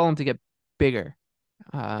number on Fulham to get bigger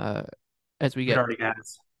as we get. It already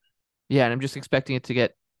has. Yeah, and I'm just expecting it to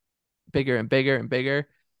get bigger and bigger and bigger.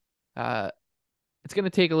 It's going to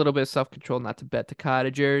take a little bit of self-control not to bet the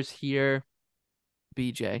Cottagers here.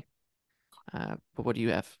 BJ. But what do you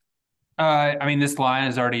have? I mean, this line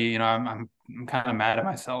is already, I'm kind of mad at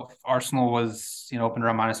myself. Arsenal was, opened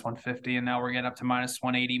around minus 150, and now we're getting up to minus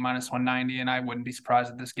 180, minus 190, and I wouldn't be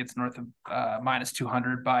surprised if this gets north of minus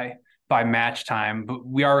 200 by match time. But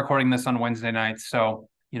we are recording this on Wednesday night, so,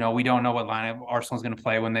 we don't know what lineup Arsenal's going to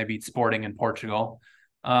play when they beat Sporting in Portugal.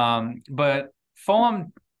 But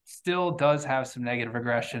Fulham still does have some negative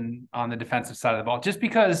regression on the defensive side of the ball, just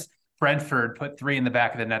because Brentford put 3 in the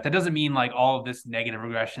back of the net. That doesn't mean like all of this negative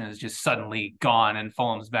regression is just suddenly gone and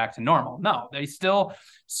Fulham's back to normal. No, they still,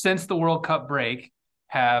 since the World Cup break,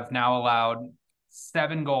 have now allowed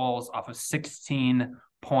 7 goals off of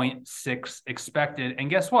 16.6 expected. And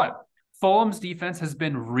guess what? Fulham's defense has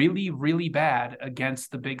been really, really bad against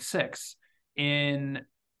the Big Six. In,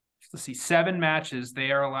 7 matches, they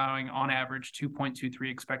are allowing on average 2.23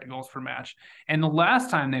 expected goals per match. And the last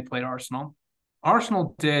time they played Arsenal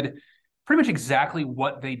did pretty much exactly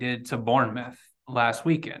what they did to Bournemouth last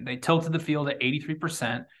weekend. They tilted the field at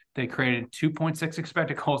 83%. They created 2.6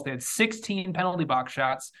 expected goals. They had 16 penalty box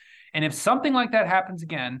shots. And if something like that happens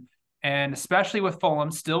again, and especially with Fulham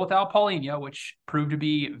still without Paulinho, which proved to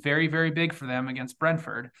be very, very big for them against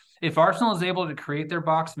Brentford, if Arsenal is able to create their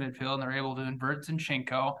box midfield and they're able to invert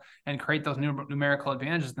Zinchenko and create those numerical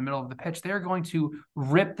advantages in the middle of the pitch, they're going to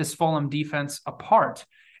rip this Fulham defense apart.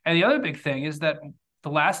 And the other big thing is that the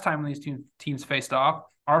last time these two teams faced off,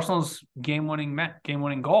 Arsenal's game-winning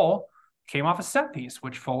goal came off a set piece,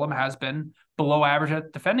 which Fulham has been below average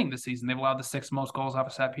at defending this season. They've allowed the 6th most goals off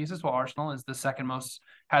of set pieces, while Arsenal is the second most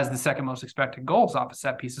expected goals off of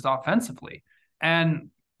set pieces offensively. And,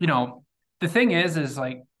 the thing is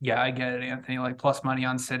like, yeah, I get it, Anthony, like plus money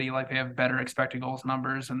on City, like they have better expected goals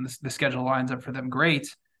numbers and the schedule lines up for them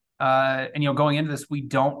great. And, going into this, we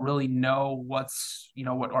don't really know what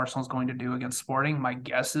Arsenal's going to do against Sporting. My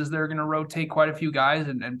guess is they're going to rotate quite a few guys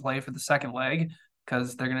and play for the second leg,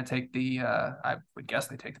 because they're going to take I would guess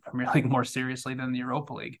they take the Premier League more seriously than the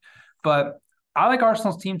Europa League. But I like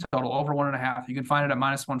Arsenal's team total over 1.5. You can find it at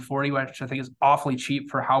 -140, which I think is awfully cheap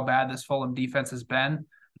for how bad this Fulham defense has been.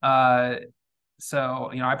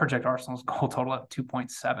 So, I project Arsenal's goal total at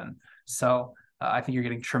 2.7. So I think you're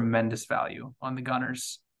getting tremendous value on the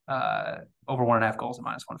Gunners over 1.5 goals at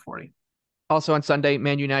 -140. Also on Sunday,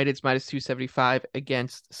 Man United's -275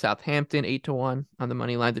 against Southampton, 8-1 on the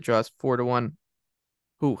money line. The draw is 4-1.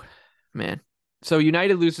 Ooh, man. So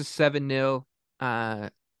United loses 7-0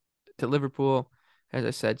 to Liverpool. As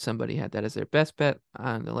I said, somebody had that as their best bet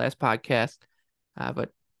on the last podcast.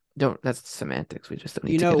 But that's semantics. We just don't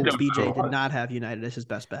need to get BJ did not have United as his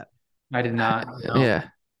best bet. I did not. No. Yeah.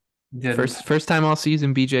 First time all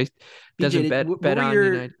season, BJ doesn't bet on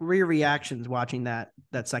United. What were your reactions watching that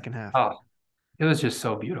second half? Oh, it was just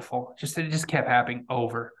so beautiful. It just kept happening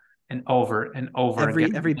over and over and over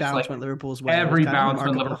again. Every bounce went Liverpool's way. Every bounce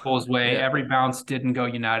went Liverpool's way. Yeah. Every bounce didn't go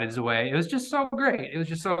United's way. It was just so great.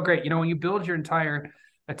 When you build your entire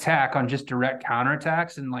attack on just direct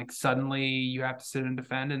counterattacks and like suddenly you have to sit and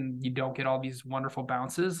defend and you don't get all these wonderful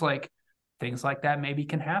bounces, like things like that maybe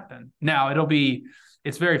can happen. Now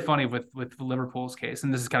it's very funny with Liverpool's case,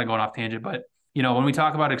 and this is kind of going off tangent, but when we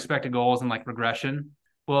talk about expected goals and like regression,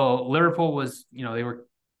 well, Liverpool was, they were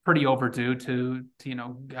pretty overdue to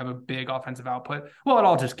have a big offensive output. Well, it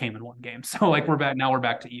all just came in one game. So like we're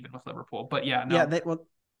back to even with Liverpool. But yeah, no. Yeah,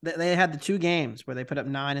 they had the 2 games where they put up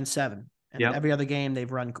 9 and 7. And every other game they've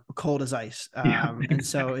run cold as ice. And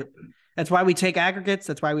so that's why we take aggregates.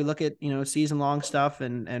 That's why we look at, season long stuff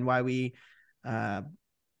and why we, can't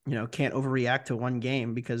overreact to one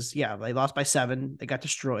game, because they lost by 7. They got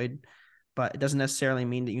destroyed, but it doesn't necessarily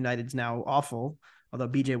mean that United's now awful. Although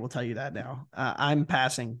BJ will tell you that now. I'm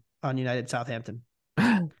passing on United Southampton.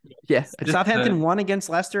 Yes. Southampton won against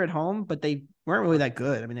Leicester at home, but they weren't really that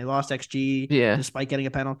good. I mean, they lost XG despite getting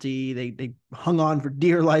a penalty. They hung on for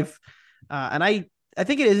dear life. And I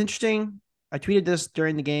think it is interesting. I tweeted this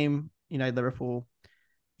during the game, United-Liverpool.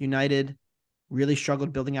 United really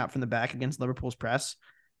struggled building out from the back against Liverpool's press.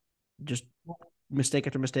 Just mistake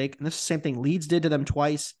after mistake. And this is the same thing Leeds did to them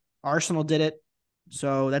twice. Arsenal did it.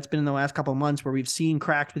 So that's been in the last couple of months where we've seen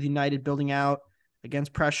cracks with United building out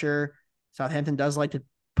against pressure. Southampton does like to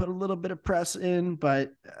put a little bit of press in,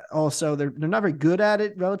 but also they're not very good at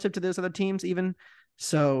it relative to those other teams even.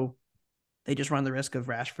 So they just run the risk of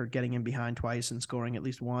Rashford getting in behind twice and scoring at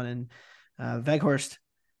least one. And Weghorst,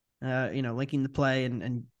 linking the play.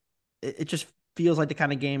 And it just feels like the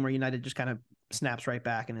kind of game where United just kind of snaps right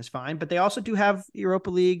back and is fine. But they also do have Europa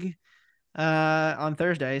League on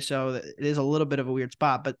Thursday. So it is a little bit of a weird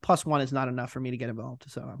spot, but +1 is not enough for me to get involved.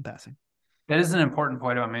 So I'm passing. That is an important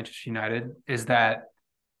point about Manchester United, is that,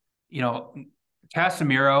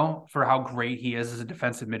 Casemiro, for how great he is as a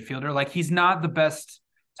defensive midfielder, like he's not the best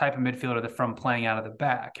type of midfielder from playing out of the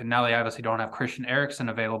back. And now they obviously don't have Christian Eriksen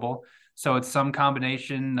available. So it's some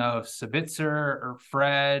combination of Sabitzer or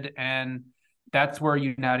Fred. And that's where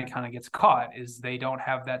United kind of gets caught, is they don't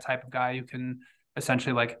have that type of guy who can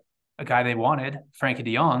essentially, like a guy they wanted, Frankie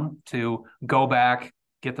de Jong, to go back,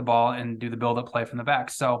 get the ball and do the build-up play from the back.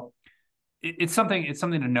 So it's something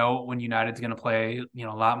to note when United's going to play, a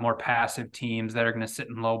lot more passive teams that are going to sit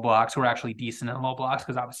in low blocks, who are actually decent in low blocks.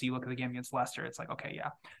 Because obviously you look at the game against Leicester, it's like, okay, yeah,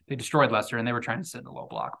 they destroyed Leicester and they were trying to sit in a low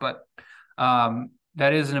block. But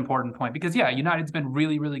that is an important point, because United's been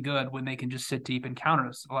really, really good when they can just sit deep and counter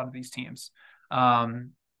a lot of these teams. But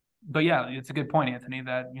it's a good point, Anthony,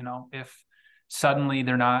 that, if suddenly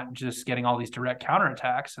they're not just getting all these direct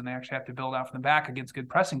counterattacks and they actually have to build out from the back against good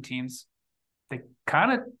pressing teams, they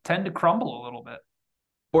kind of tend to crumble a little bit.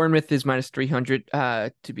 Bournemouth is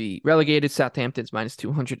 -300 to be relegated. Southampton's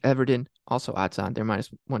 -200. Everton also odds on. They're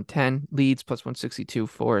 -110. Leeds +162.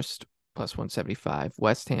 Forest +175.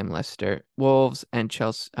 West Ham, Leicester, Wolves, and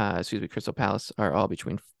Crystal Palace are all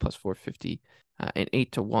between +450 and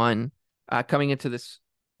 8-1. Coming into this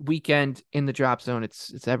weekend in the drop zone,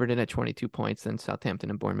 it's Everton at 22 points, then Southampton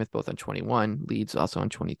and Bournemouth both on 21, Leeds also on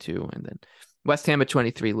 22, and then West Ham at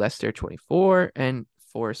 23, Leicester 24, and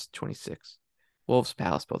Forest 26. Wolves,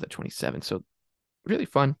 Palace both at 27. So really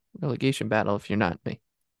fun relegation battle if you're not me.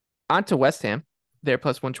 On to West Ham. They're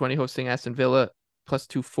plus 120 hosting Aston Villa, plus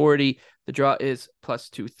 240. The draw is plus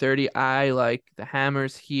 230. I like the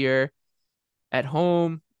Hammers here. At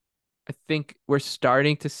home, I think we're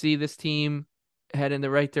starting to see this team head in the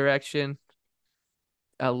right direction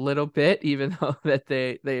a little bit, even though that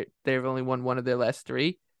they've only won one of their last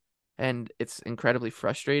three. And it's incredibly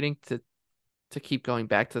frustrating to keep going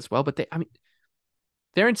back to this well. But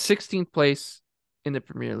they're in 16th place in the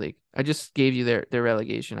Premier League. I just gave you their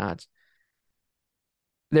relegation odds.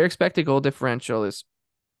 Their expected goal differential is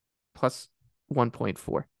plus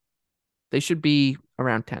 1.4. They should be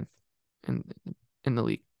around 10th in the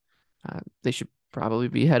league. They should probably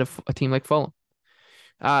be ahead of a team like Fulham.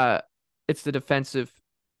 It's the defensive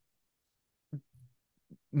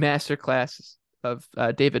masterclass of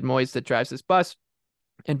David Moyes that drives this bus.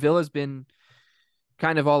 And Villa's been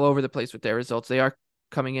kind of all over the place with their results. They are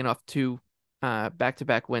coming in off two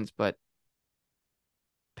back-to-back wins, but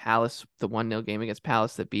Palace, the 1-0 game against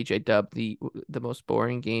Palace that BJ dubbed the most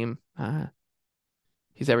boring game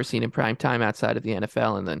he's ever seen in prime time outside of the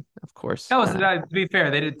NFL. And then, of course... That was, to be fair,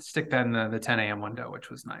 they did stick that in the 10 a.m. window, which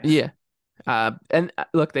was nice. Yeah. And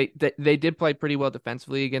look, they did play pretty well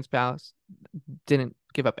defensively against Palace. Didn't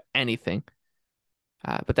give up anything.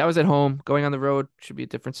 But that was at home. Going on the road should be a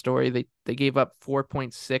different story. They gave up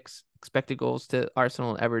 4.6 expected goals to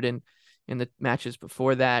Arsenal and Everton in the matches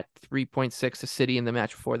before that, 3.6 to City in the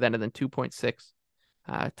match before that, and then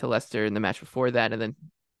 2.6 to Leicester in the match before that. And then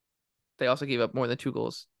they also gave up more than 2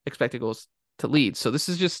 goals, expected goals to Leeds. So this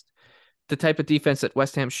is just the type of defense that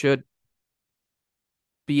West Ham should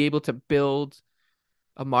be able to build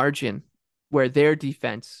a margin where their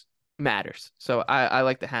defense matters. So I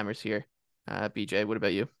like the Hammers here. BJ, what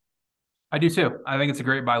about you? I do too. I think it's a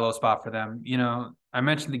great buy low spot for them. I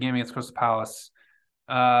mentioned the game against Crystal Palace.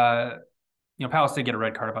 Palace did get a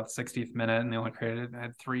red card about the 60th minute, and they only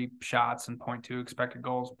had 3 shots and 0.2 expected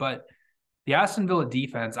goals. But the Aston Villa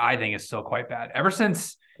defense, I think, is still quite bad. Ever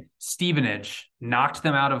since Stevenage knocked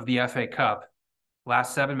them out of the FA Cup,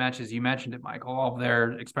 last 7 matches, you mentioned it, Michael, all of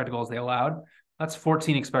their expected goals they allowed. That's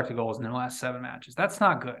 14 expected goals in their last 7 matches. That's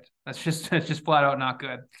not good. That's just flat out not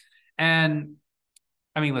good. And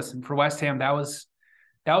listen, for West Ham, that was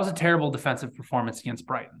a terrible defensive performance against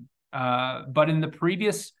Brighton. But in the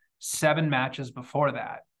previous 7 matches before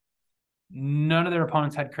that, none of their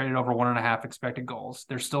opponents had created over 1.5 expected goals.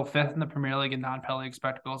 They're still 5th in the Premier League in non-penalty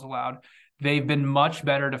expected goals allowed. They've been much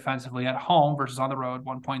better defensively at home versus on the road,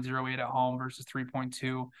 1.08 at home versus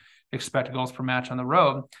 3.2 expected goals per match on the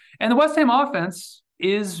road. And the West Ham offense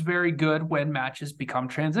is very good when matches become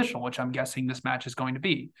transitional, which I'm guessing this match is going to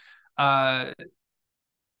be.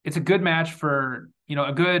 It's a good match for,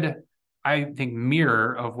 a good, I think,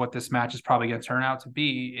 mirror of what this match is probably going to turn out to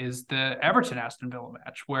be is the Everton-Aston Villa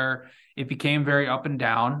match, where it became very up and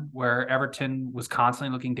down, where Everton was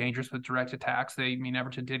constantly looking dangerous with direct attacks.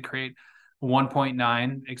 Everton did create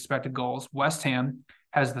 1.9 expected goals. West Ham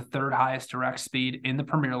has the 3rd highest direct speed in the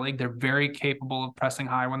Premier League. They're very capable of pressing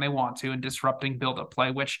high when they want to and disrupting build-up play,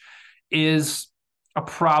 which is a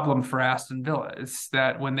problem for Aston Villa. It's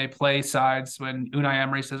that when they play sides, when Unai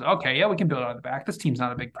Emery says, okay, yeah, we can build out of the back. This team's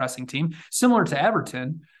not a big pressing team. Similar to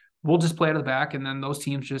Everton, we'll just play out of the back, and then those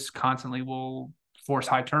teams just constantly will force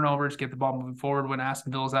high turnovers, get the ball moving forward when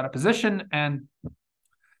Aston Villa's out of position, and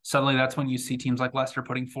suddenly that's when you see teams like Leicester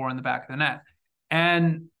putting 4 in the back of the net.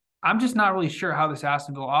 And I'm just not really sure how this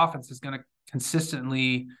Aston Villa offense is going to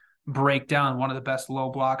consistently break down one of the best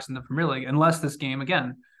low blocks in the Premier League, unless this game,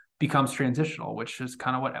 again, becomes transitional, which is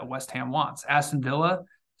kind of what West Ham wants. Aston Villa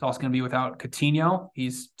is also going to be without Coutinho.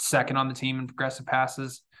 He's 2nd on the team in progressive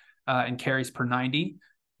passes and carries per 90.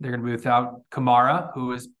 They're going to be without Kamara,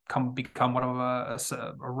 who has become one of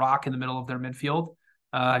a rock in the middle of their midfield.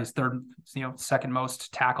 He's 3rd, 2nd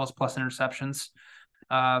most tackles plus interceptions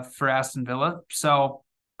for Aston Villa. So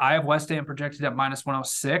I have West Ham projected at minus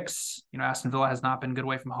 106. Aston Villa has not been good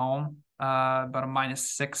away from home, about a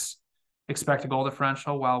minus 6 expected goal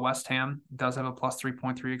differential, while West Ham does have a plus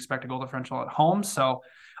 3.3 expected goal differential at home. So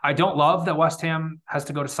I don't love that West Ham has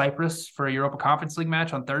to go to Cyprus for a Europa Conference League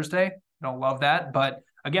match on Thursday. I don't love that. But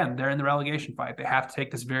again, they're in the relegation fight. They have to take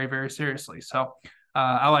this very, very seriously. So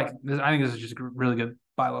I like this. I think this is just a really good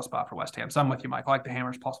buy low spot for West Ham. So I'm with you, Mike. I like the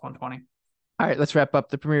Hammers plus 120. All right, let's wrap up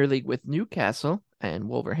the Premier League with Newcastle and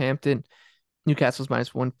Wolverhampton. Newcastle's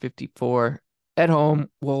minus 154 at home.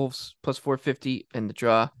 Wolves plus 450 in the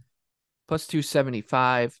draw. Plus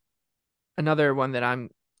 275. Another one that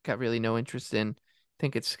I'm got really no interest in. I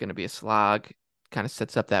think it's going to be a slog. Kind of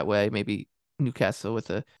sets up that way. Maybe Newcastle with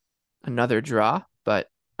another draw, but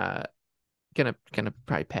gonna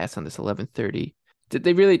probably pass on this 11:30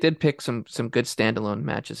 They really did pick some good standalone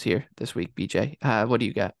matches here this week, BJ. What do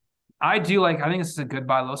you got? I think this is a good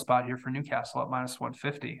buy low spot here for Newcastle at minus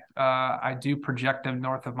 150. I do project them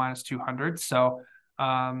north of minus 200. So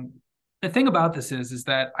the thing about this is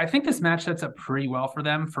that I think this match sets up pretty well for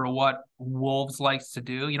them for what Wolves likes to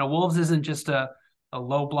do. Wolves isn't just a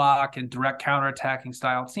low block and direct counterattacking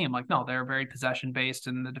style team. Like, no, they're very possession based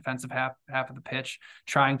in the defensive half of the pitch,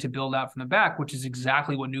 trying to build out from the back, which is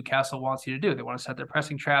exactly what Newcastle wants you to do. They want to set their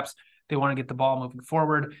pressing traps. They want to get the ball moving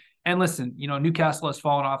forward. And listen, Newcastle has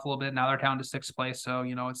fallen off a little bit. Now they're down to 6th place. So,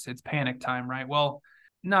 it's panic time, right? Well,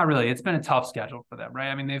 not really. It's been a tough schedule for them, right?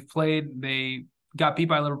 I mean, they got beat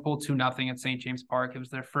by Liverpool 2-0 at St. James Park. It was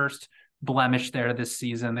their first blemish there this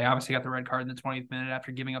season. They obviously got the red card in the 20th minute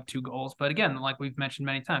after giving up 2 goals. But again, like we've mentioned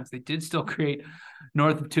many times, they did still create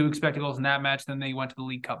north of 2 expected goals in that match. Then they went to the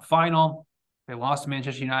League Cup final. They lost to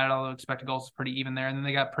Manchester United, although expected goals was pretty even there. And then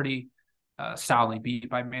they got pretty soundly beat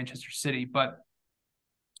by Manchester City. But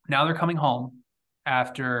now they're coming home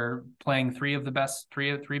after playing three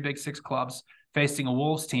big 6 clubs, facing a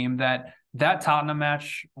Wolves team that Tottenham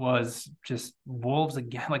match was just Wolves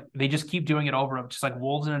again. Like, they just keep doing it over, just like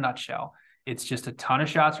Wolves in a nutshell. It's just a ton of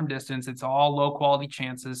shots from distance. It's all low quality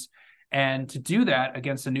chances. And to do that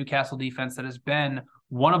against a Newcastle defense that has been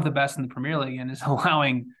one of the best in the Premier League and is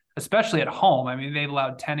allowing, especially at home, I mean, they've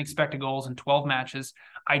allowed 10 expected goals in 12 matches.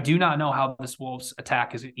 I do not know how this Wolves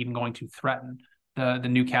attack is even going to threaten the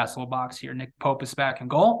Newcastle box here. Nick Pope is back in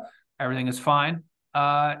goal. Everything is fine.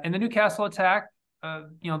 And the Newcastle attack,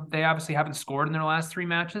 they obviously haven't scored in their last 3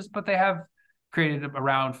 matches, but they have created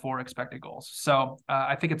around 4 expected goals. So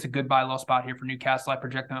I think it's a good buy low spot here for Newcastle. I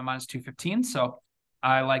project them at minus 215. So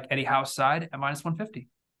I like Eddie Howe's side at minus 150.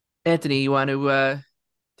 Anthony, you want to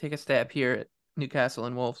take a stab here at Newcastle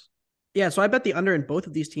and Wolves? Yeah, so I bet the under in both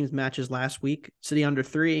of these teams' matches last week. City under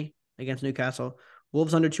 3 against Newcastle.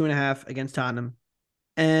 Wolves under 2.5 against Tottenham.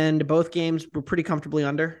 And both games were pretty comfortably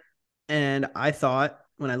under. And I thought,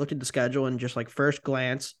 when I looked at the schedule and just like first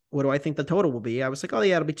glance, what do I think the total will be? I was like, oh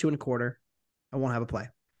yeah, it'll be 2.25. I won't have a play.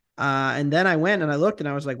 And then I went and I looked and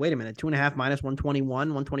I was like, wait a minute, 2.5 minus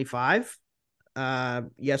 121, 125.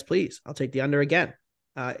 Yes, please. I'll take the under again.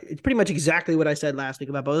 It's pretty much exactly what I said last week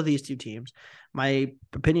about both of these two teams. My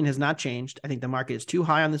opinion has not changed. I think the market is too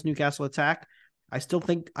high on this Newcastle attack. I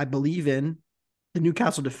believe in the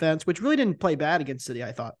Newcastle defense, which really didn't play bad against City,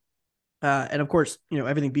 I thought. And of course,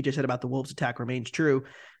 everything BJ said about the Wolves attack remains true.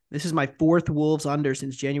 This is my 4th Wolves under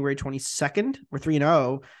since January 22nd. We're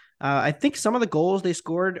 3-0. I think some of the goals they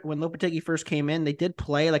scored when Lopetegui first came in, they did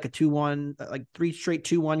play like a 2-1, like 3 straight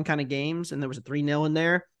 2-1 kind of games. And there was a 3-0 in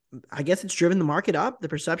there. I guess it's driven the market up. The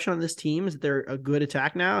perception on this team is that they're a good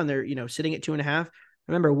attack now. And they're, sitting at 2.5.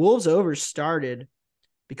 Remember, Wolves overs started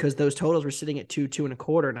because those totals were sitting at 2,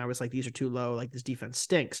 2.25. And I was like, these are too low. Like, this defense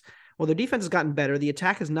stinks. Well, their defense has gotten better. The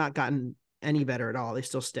attack has not gotten any better at all. They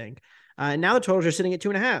still stink. And now the totals are sitting at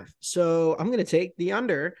 2.5. So I'm going to take the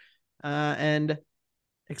under and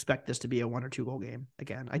expect this to be a 1 or 2 goal game.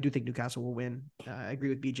 Again, I do think Newcastle will win. I agree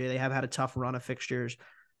with BJ. They have had a tough run of fixtures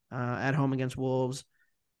at home against Wolves.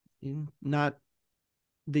 Not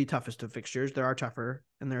the toughest of fixtures. There are tougher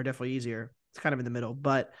and they're definitely easier. It's kind of in the middle,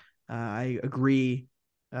 but I agree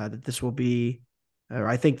that this will be, or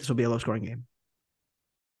I think this will be a low scoring game.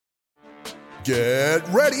 Get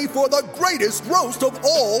ready for the greatest roast of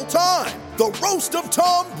all time, the Roast of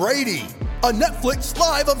Tom Brady, a Netflix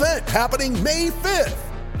live event happening May 5th.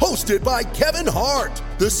 Hosted by Kevin Hart,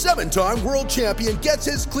 the 7-time world champion gets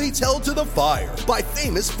his cleats held to the fire by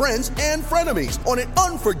famous friends and frenemies on an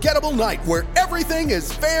unforgettable night where everything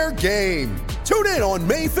is fair game. Tune in on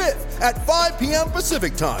May 5th at 5 p.m.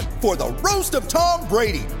 Pacific time for the Roast of Tom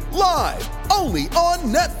Brady, live only on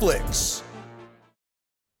Netflix.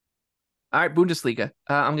 All right, Bundesliga.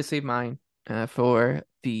 I'm going to save mine for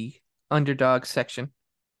the underdog section.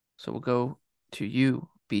 So we'll go to you,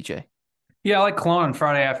 BJ. Yeah, I like Cologne on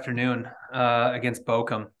Friday afternoon against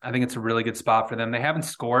Bochum. I think it's a really good spot for them. They haven't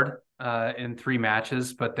scored in 3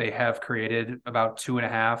 matches, but they have created about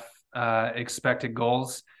 2.5 expected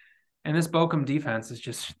goals. And this Bochum defense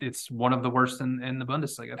is it's one of the worst in the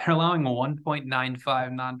Bundesliga. They're allowing a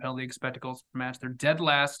 1.95 non-penalty expected goals per match. They're dead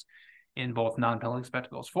last in both non-penalty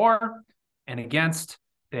expected goals for and against.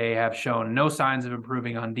 They have shown no signs of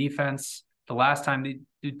improving on defense. The last time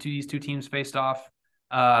these two teams faced off,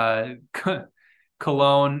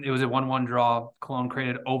 Cologne, it was a 1-1 draw. Cologne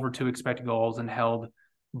created over 2 expected goals and held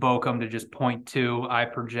Bochum to just 0.2. I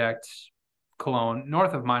project Cologne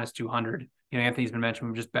north of minus 200. Anthony's been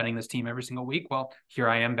mentioning we're just betting this team every single week. Well, here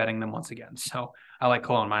I am betting them once again. So I like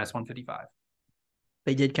Cologne minus 155.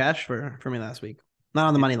 They did cash for me last week. Not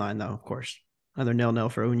on the money line, though, of course. Another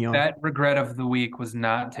 0-0 for Union. That regret of the week was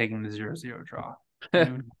not taking the 0-0 draw.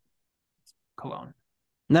 Cologne.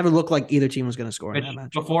 Never looked like either team was going to score in that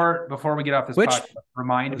match. Before we get off this podcast,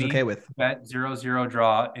 remind me okay with that 0-0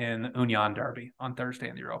 draw in Union Derby on Thursday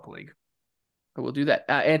in the Europa League. We'll do that.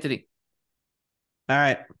 Anthony. All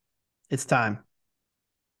right. It's time.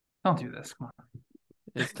 Don't do this. Come on.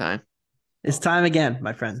 It's time. It's time again,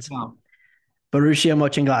 my friends. Borussia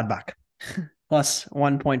Mönchengladbach plus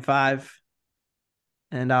 1.5.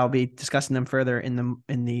 And I'll be discussing them further in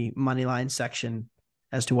the money line section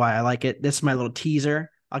as to why I like it. This is my little teaser.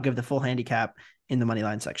 I'll give the full handicap in the money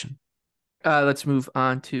line section. Let's move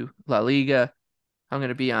on to La Liga. I'm going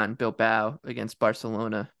to be on Bilbao against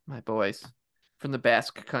Barcelona, my boys from the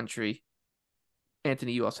Basque country.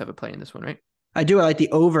 Anthony, you also have a play in this one, right? I do. I like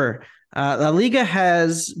the over. La Liga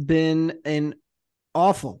has been an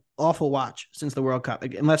awful watch since the World Cup,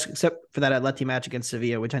 except for that Atleti match against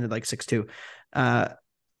Sevilla, which ended like 6-2.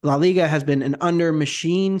 La Liga has been an under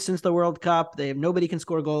machine since the World Cup. Nobody can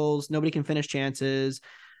score goals. Nobody can finish chances.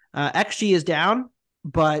 XG is down,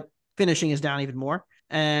 but finishing is down even more.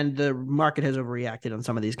 And the market has overreacted on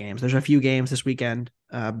some of these games. There's a few games this weekend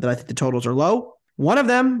that I think the totals are low. One of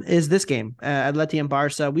them is this game, Atleti and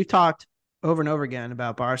Barca. We've talked over and over again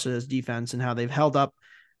about Barca's defense and how they've held up,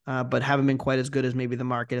 but haven't been quite as good as maybe the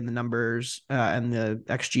market and the numbers and the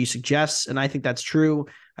XG suggests. And I think that's true.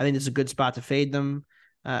 I think it's a good spot to fade them.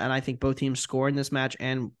 And I think both teams score in this match.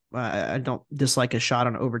 And I don't dislike a shot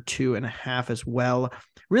on over 2.5 as well.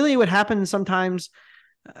 Really, what happens sometimes,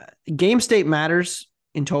 game state matters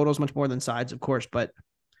in totals much more than sides, of course. But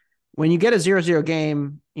when you get a 0-0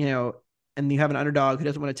 game, and you have an underdog who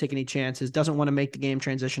doesn't want to take any chances, doesn't want to make the game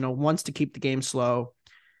transitional, wants to keep the game slow,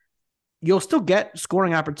 you'll still get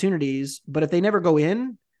scoring opportunities. But if they never go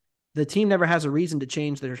in, the team never has a reason to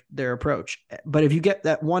change their approach. But if you get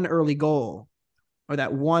that one early goal or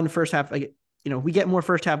that one first half, we get more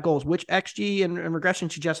first half goals, which XG and regression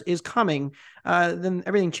suggests is coming, then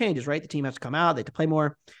everything changes, right? The team has to come out, they have to play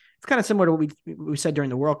more. It's kind of similar to what we said during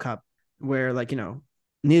the World Cup, where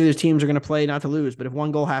neither of the teams are going to play not to lose, but if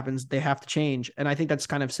one goal happens, they have to change. And I think that's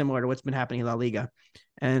kind of similar to what's been happening in La Liga.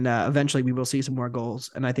 And eventually we will see some more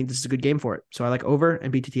goals. And I think this is a good game for it. So I like over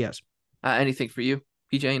and BTTS. Anything for you,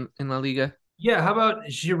 PJ, in La Liga? Yeah, how about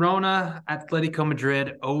Girona, Atletico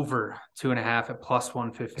Madrid over 2.5 at plus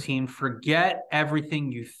 115. Forget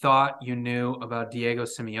everything you thought you knew about Diego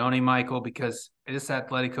Simeone, Michael, because this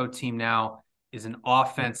Atletico team now is an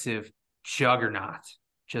offensive juggernaut.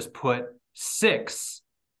 Just put 6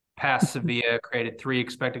 past Sevilla, created 3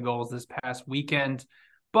 expected goals this past weekend.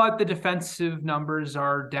 But the defensive numbers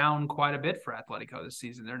are down quite a bit for Atletico this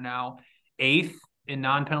season. They're now 8th in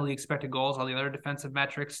non-penalty expected goals. All the other defensive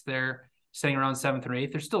metrics, they're staying around 7th or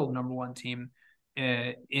 8th. They're still number 1 team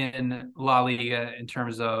in La Liga in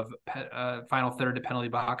terms of final third to penalty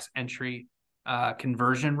box entry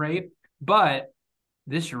conversion rate. But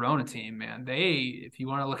this Girona team, man, if you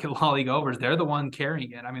want to look at La Liga overs, they're the one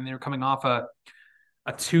carrying it. I mean, they're coming off a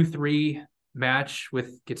 2-3 match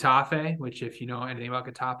with Getafe, which, if you know anything about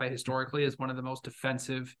Getafe historically, is one of the most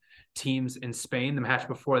defensive teams in Spain. The match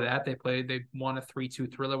before that, they won a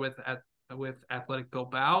 3-2 thriller with Athletic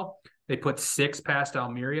Bilbao. They put 6 past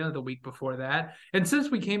Almeria the week before that. And since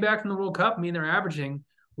we came back from the World Cup, they're averaging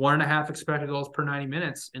 1.5 expected goals per 90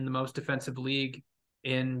 minutes in the most defensive league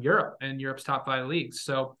in Europe and Europe's top 5 leagues.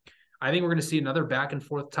 So I think we're going to see another back and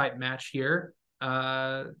forth type match here,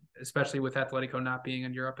 especially with Atletico not being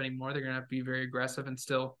in Europe anymore. They're going to have to be very aggressive and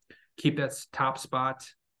still keep that top spot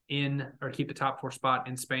keep the top 4 spot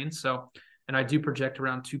in Spain. So, and I do project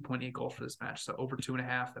around 2.8 goals for this match. So over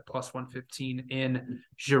 2.5 at plus 115 in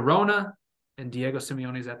Girona and Diego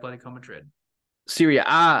Simeone's Atletico Madrid. Serie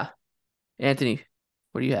A. Anthony,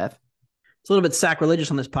 what do you have? It's a little bit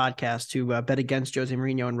sacrilegious on this podcast to bet against Jose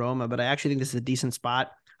Mourinho and Roma, but I actually think this is a decent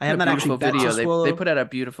spot. I have not actually bet video. They put out a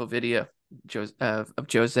beautiful video of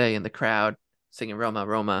Jose in the crowd singing Roma,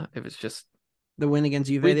 Roma. It was just the win against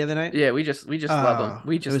Juve the other night. Yeah, we just love him.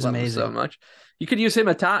 We just love him so much. You could use him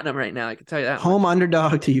at Tottenham right now. I can tell you that. Home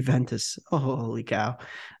underdog to Juventus. Oh, holy cow!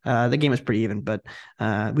 The game was pretty even, but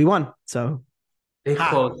we won. So they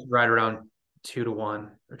closed right around 2-1,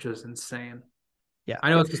 which is insane. Yeah, I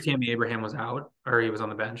know it's because Tammy Abraham was out or he was on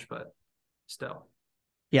the bench, but still.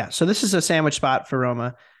 Yeah, so this is a sandwich spot for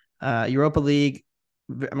Roma. Europa League,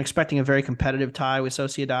 I'm expecting a very competitive tie with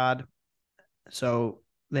Sociedad. So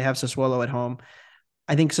they have Sassuolo at home.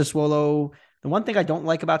 I think Sassuolo, the one thing I don't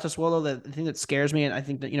like about Sassuolo, the thing that scares me, and I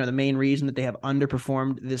think that, the main reason that they have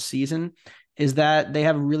underperformed this season is that they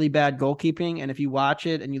have really bad goalkeeping. And if you watch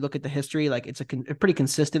it and you look at the history, it's a pretty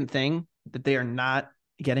consistent thing that they are not,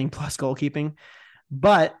 getting plus goalkeeping.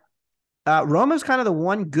 But Roma's kind of the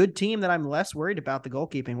one good team that I'm less worried about the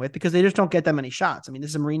goalkeeping with, because they just don't get that many shots. I mean,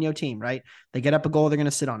 this is a Mourinho team, right? They get up a goal, they're going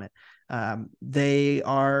to sit on it. They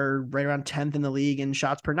are right around 10th in the league in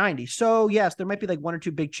shots per 90. So yes, there might be like one or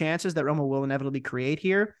two big chances that Roma will inevitably create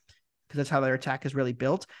here, because that's how their attack is really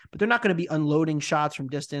built. But they're not going to be unloading shots from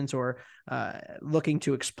distance or looking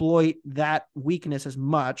to exploit that weakness as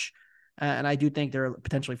much. And I do think they're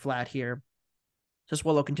potentially flat here.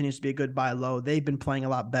 Sassuolo continues to be a good buy low. They've been playing a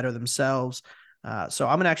lot better themselves. So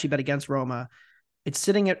I'm going to actually bet against Roma. It's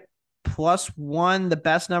sitting at +1. The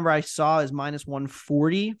best number I saw is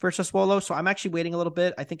 -140 for Sassuolo. So I'm actually waiting a little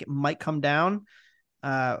bit. I think it might come down.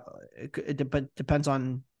 It depends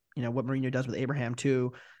on, what Mourinho does with Abraham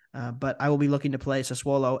too. But I will be looking to play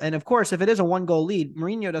Sassuolo. And of course, if it is a 1-goal lead,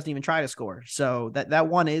 Mourinho doesn't even try to score. So that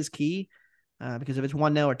one is key, because if it's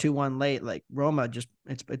 1-0 or 2-1 late, like Roma,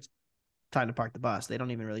 it's time to park the bus. They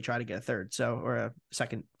don't even really try to get a third, or a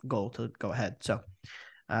second goal to go ahead. So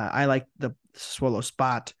I like the Sassuolo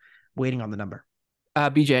spot, waiting on the number.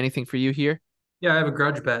 BJ, anything for you here? Yeah, I have a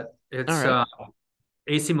grudge bet. It's right.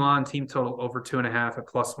 AC Milan team total over 2.5 at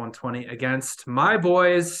 +120 against my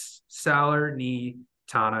boys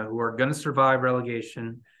Salernitana, who are going to survive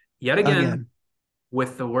relegation yet again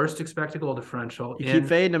with the worst expected goal differential. You keep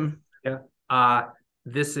fading them. Yeah.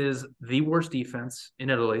 This is the worst defense in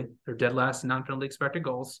Italy. They're dead last in non-penalty expected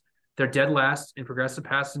goals. They're dead last in progressive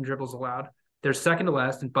passes and dribbles allowed. They're second to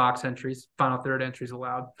last in box entries, final third entries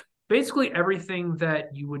allowed. Basically everything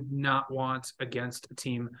that you would not want against a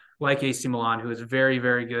team like AC Milan, who is very,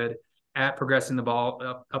 very good at progressing the ball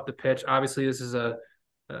up the pitch. Obviously, this is a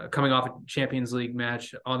coming off a Champions League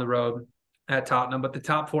match on the road at Tottenham, but the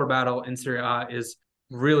top 4 battle in Serie A is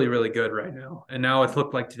really, really good right now. And now it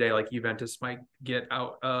looked like today, like Juventus might get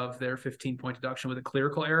out of their 15-point deduction with a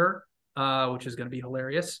clerical error, which is going to be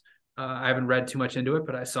hilarious. I haven't read too much into it,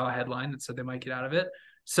 but I saw a headline that said they might get out of it.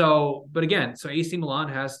 So AC Milan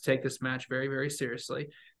has to take this match very, very seriously.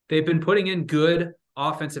 They've been putting in good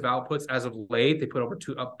offensive outputs as of late. They put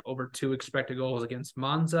over 2 expected goals against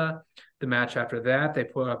Monza. The match after that, they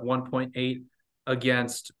put up 1.8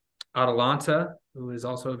 against Atalanta, who is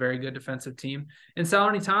also a very good defensive team. And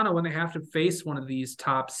Salernitana, when they have to face one of these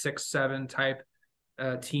top 6-7 type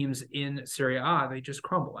teams in Serie A, they just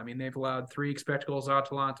crumble. I mean, they've allowed 3 expected goals to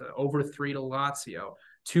Atalanta, over 3 to Lazio,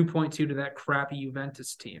 2.2 to that crappy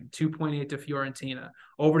Juventus team, 2.8 to Fiorentina,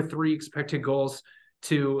 over 3 expected goals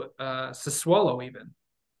to Sassuolo even.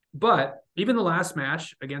 But even the last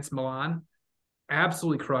match against Milan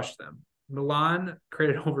absolutely crushed them. Milan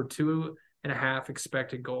created over 2.5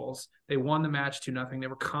 expected goals. They won the match 2-0. They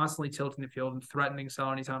were constantly tilting the field and threatening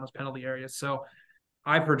Salernitana's penalty areas. So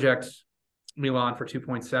I project Milan for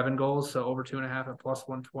 2.7 goals. So over 2.5 at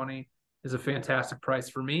 +120 is a fantastic price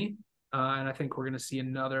for me. And I think we're going to see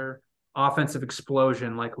another offensive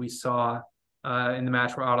explosion like we saw in the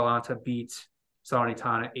match where Atalanta beat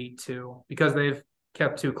Salernitana 8-2, because they've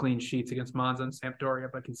kept 2 clean sheets against Monza and Sampdoria,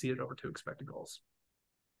 but conceded over 2 expected goals.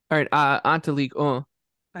 All right, on to League 1.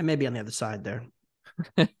 I may be on the other side there.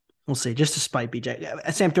 We'll see. Just to spite BJ.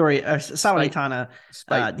 Sampdoria, Salernitana,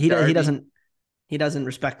 he doesn't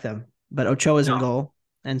respect them. But Ochoa's in goal,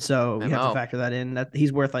 and so you have to factor that in. That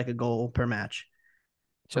he's worth like a goal per match,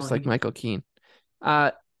 just like Michael Keane.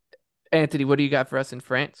 Anthony, what do you got for us in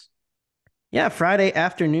France? Yeah, Friday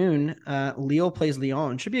afternoon, Lille plays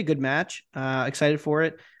Lyon. Should be a good match. Excited for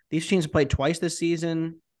it. These teams have played twice this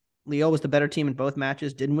season. Lille was the better team in both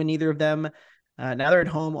matches. Didn't win either of them. Now they're at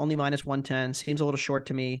home, only -110. Seems a little short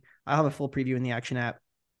to me. I'll have a full preview in the Action app.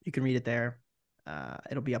 You can read it there.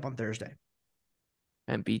 It'll be up on Thursday.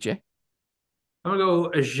 And BJ? I'm going to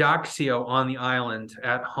go Ajaccio on the island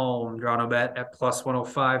at home, drawing a bet at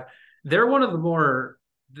 +105. They're one of the more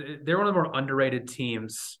underrated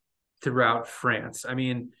teams throughout France. I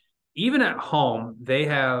mean, even at home, they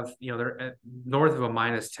have, they're at north of a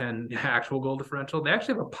 -10 actual goal differential. They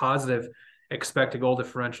actually have a positive expected goal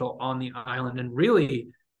differential on the island. And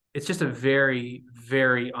really, it's just a very,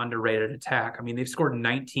 very underrated attack. I mean, they've scored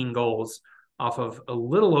 19 goals off of a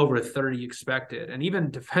little over 30 expected. And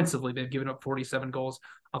even defensively, they've given up 47 goals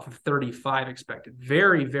off of 35 expected.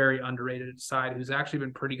 Very, very underrated side who's actually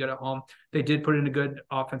been pretty good at home. They did put in a good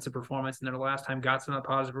offensive performance, and then the last time got some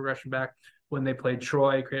positive progression back when they played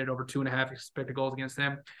Troyes, created over 2.5 expected goals against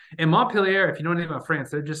them. And Montpellier, if you know anything about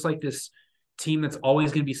France, they're just like this team that's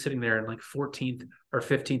always going to be sitting there in like 14th or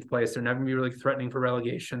 15th place. They're never going to be really threatening for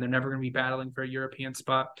relegation. They're never going to be battling for a European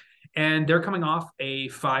spot. And they're coming off a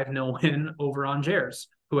 5-0 win over Angers,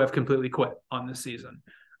 who have completely quit on this season.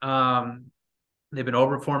 They've been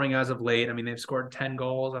overperforming as of late. I mean, they've scored 10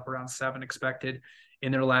 goals, up around 7 expected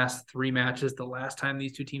in their last 3 matches. The last time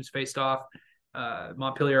these two teams faced off,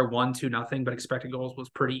 Montpellier won 2-0, but expected goals was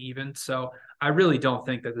pretty even. So I really don't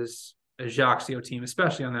think that this Ajaccio team,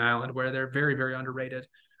 especially on the island where they're very, very underrated,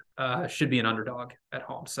 should be an underdog at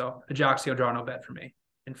home. So Ajaccio draw no bet for me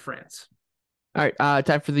in France. All right,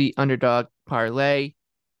 time for the underdog parlay.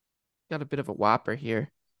 Got a bit of a whopper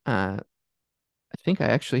here. I think I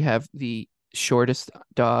actually have the shortest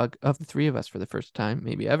dog of the three of us for the first time,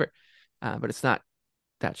 maybe ever, but it's not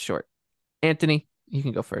that short. Anthony, you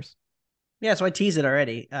can go first. Yeah, so I teased it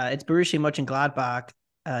already. It's Borussia Mönchengladbach.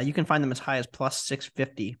 You can find them as high as plus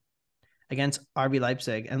 650 against RB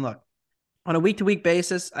Leipzig. And look, on a week-to-week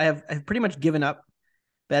basis, I've pretty much given up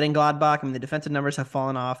betting Gladbach. I mean, the defensive numbers have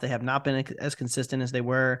fallen off. They have not been as consistent as they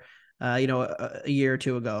were, a year or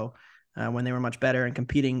two ago when they were much better and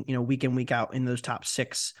competing, week in, week out in those top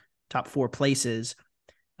 4 places.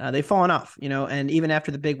 They've fallen off, and even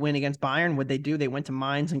after the big win against Bayern, what they do, they went to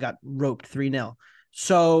Mainz and got roped 3-0.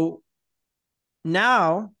 So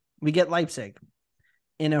now we get Leipzig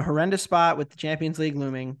in a horrendous spot with the Champions League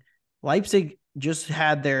looming. Leipzig just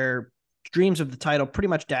had their dreams of the title pretty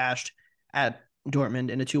much dashed at Dortmund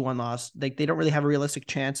in a 2-1 loss. They don't really have a realistic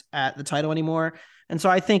chance at the title anymore. And so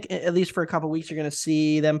I think at least for a couple of weeks, you're going to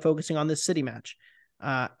see them focusing on this City match.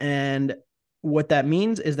 And what that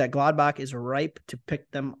means is that Gladbach is ripe to pick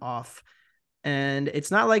them off. And it's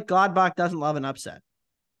not like Gladbach doesn't love an upset.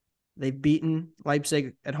 They've beaten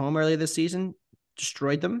Leipzig at home earlier this season,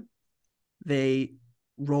 destroyed them. They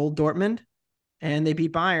rolled Dortmund, and they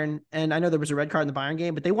beat Bayern. And I know there was a red card in the Bayern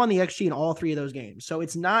game, but they won the XG in all 3 of those games. So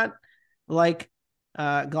it's not like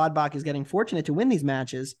Gladbach is getting fortunate to win these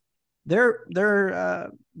matches. They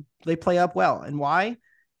play up well. And why?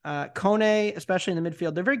 Kone, especially in the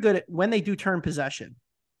midfield, they're very good at when they do turn possession.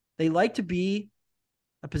 They like to be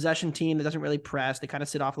a possession team that doesn't really press. They kind of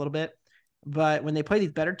sit off a little bit. But when they play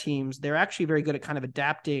these better teams, they're actually very good at kind of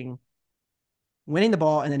adapting, winning the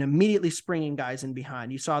ball, and then immediately springing guys in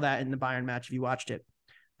behind. You saw that in the Bayern match if you watched it.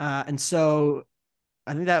 And so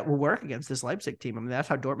I think that will work against this Leipzig team. I mean, that's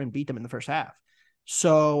how Dortmund beat them in the first half.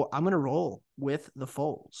 So I'm going to roll with the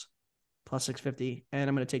Foles plus 650, and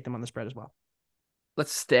I'm going to take them on the spread as well.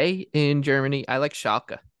 Let's stay in Germany. I like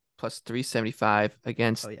Schalke plus 375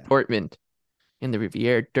 against Dortmund in the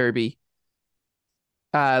Riviera Derby.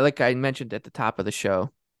 Like I mentioned at the top of the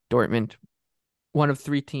show, Dortmund, one of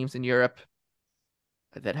 3 teams in Europe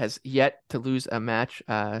that has yet to lose a match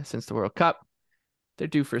since the World Cup. They're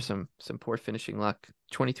due for some poor finishing luck.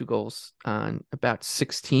 22 goals on about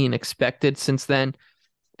 16 expected since then.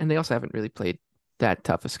 And they also haven't really played that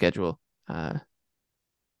tough a schedule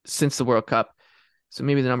since the World Cup. So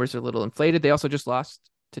maybe the numbers are a little inflated. They also just lost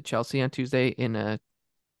to Chelsea on Tuesday in a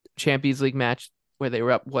Champions League match where they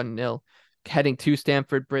were up 1-0 heading to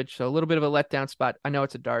Stamford Bridge. So a little bit of a letdown spot. I know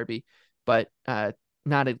it's a derby, but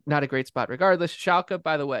not a great spot regardless. Schalke,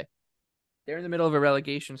 by the way, they're in the middle of a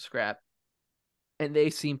relegation scrap, and they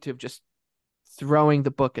seem to have just throwing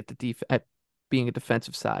the book at being a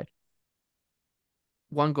defensive side.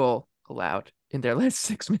 1 goal allowed in their last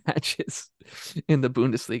 6 matches in the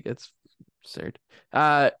Bundesliga. It's absurd.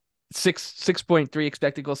 6.3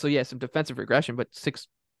 expected goals. So yeah, some defensive regression, but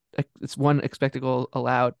it's 1 expected goal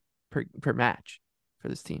allowed per match for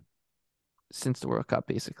this team since the World Cup,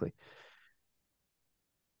 basically.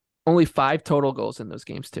 Only 5 total goals in those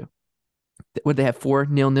games too. Would they have 4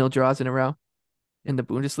 0-0 draws in a row in the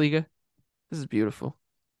Bundesliga? This is beautiful.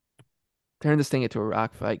 Turn this thing into a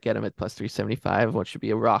rock fight. Get them at plus 375. What should be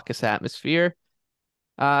a raucous atmosphere.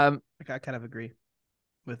 I kind of agree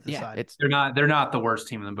with the side. They're not the worst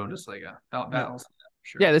team in the Bundesliga.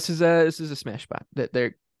 Sure. Yeah, this is a smash spot.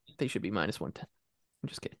 They should be minus 110. I'm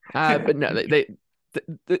just kidding. But no, they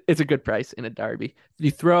it's a good price in a derby.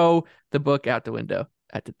 You throw the book out the window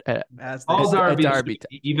all derbies,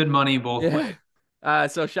 even money both ways.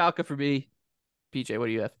 So Schalke for me. PJ, what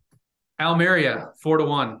do you have? Almeria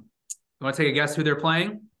 4-1. You want to take a guess who they're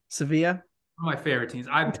playing? Sevilla. One of my favorite teams.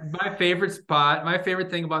 My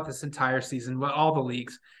favorite thing about this entire season, all the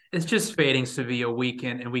leagues, is just fading Sevilla week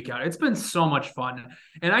in and week out. It's been so much fun,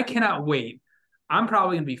 and I cannot wait. I'm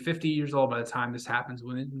probably going to be 50 years old by the time this happens.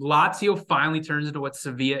 When Lazio finally turns into what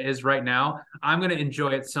Sevilla is right now, I'm going to enjoy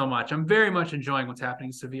it so much. I'm very much enjoying what's happening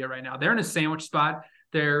in Sevilla right now. They're in a sandwich spot.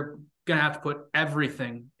 They're going to have to put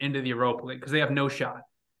everything into the Europa League because they have no shot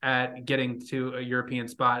at getting to a European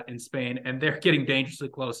spot in Spain, and they're getting dangerously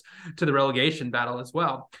close to the relegation battle as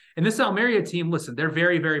well. And this Almeria team, listen, they're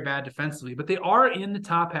very, very bad defensively, but they are in the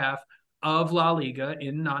top half of La Liga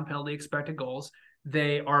in non-penalty expected goals.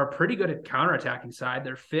 They are pretty good at counterattacking side.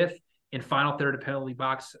 They're 5th in final third of penalty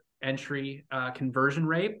box entry conversion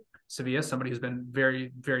rate. Sevilla, somebody who's been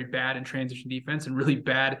very, very bad in transition defense and really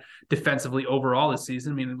bad defensively overall this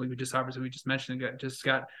season. I mean, we just mentioned,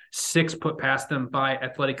 got 6 put past them by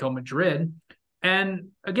Atletico Madrid. And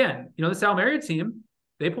again, this Almeria team,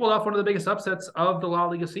 they pulled off one of the biggest upsets of the La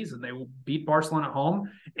Liga season. They beat Barcelona at home,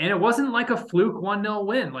 and it wasn't like a fluke 1-0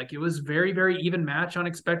 win. Like, it was very, very even match on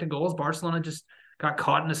expected goals. Barcelona just got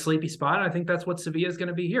caught in a sleepy spot, and I think that's what Sevilla is going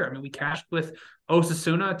to be here. I mean, we cashed with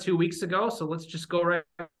Osasuna 2 weeks ago, so let's just go right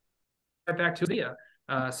back to Sevilla.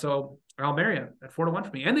 So Almeria at 4-1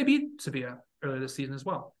 for me, and they beat Sevilla earlier this season as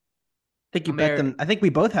well. I think you bet them. I think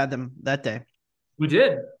we both had them that day. We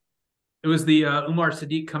did. It was the Umar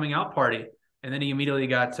Sadiq coming out party. And then he immediately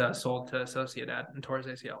got sold to Sociedad and tore his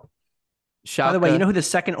ACL. By the way, you know who the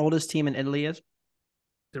second oldest team in Italy is?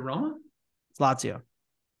 The Roma? It's Lazio.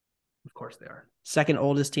 Of course they are. Second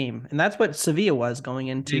oldest team. And that's what Sevilla was going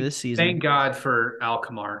into this season. Thank God for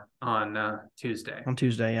Alkmaar on Tuesday. On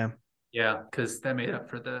Tuesday, yeah. Yeah, because that made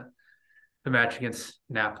up for the match against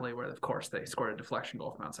Napoli, where, of course, they scored a deflection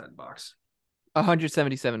goal from outside the box.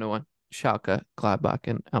 177-1. Schalke, Gladbach,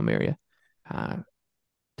 and Almeria.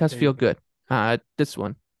 Does feel good. This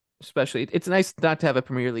one, especially, it's nice not to have a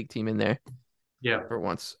Premier League team in there. Yeah, for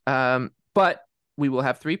once. But we will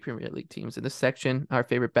have 3 Premier League teams in this section. Our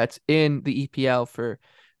favorite bets in the EPL for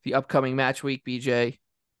the upcoming match week. BJ,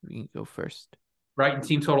 we can go first. Brighton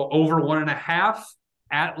team total over 1.5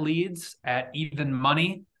 at Leeds at even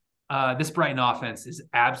money. This Brighton offense is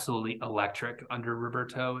absolutely electric under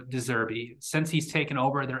Roberto De Zerbi. Since he's taken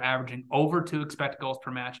over, they're averaging over 2 expected goals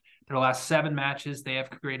per match. Their last 7 matches, they have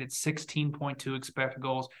created 16.2 expected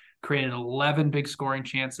goals, created 11 big scoring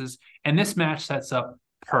chances. And this match sets up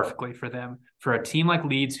perfectly for them. For a team like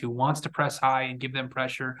Leeds who wants to press high and give them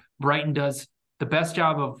pressure, Brighton does the best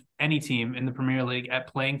job of any team in the Premier League at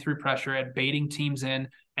playing through pressure, at baiting teams in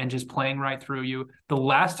and just playing right through you. The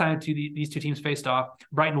last time these two teams faced off,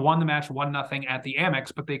 Brighton won the match 1-0 at the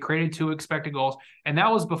Amex, but they created 2 expected goals. And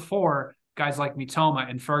that was before guys like Mitoma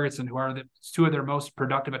and Ferguson, who are 2 of their most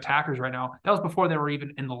productive attackers right now. That was before they were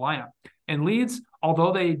even in the lineup. And Leeds,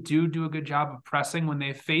 although they do a good job of pressing when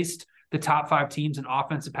they faced the top 5 teams in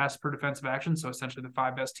offensive pass per defensive action, so essentially the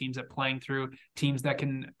 5 best teams at playing through teams that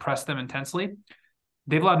can press them intensely,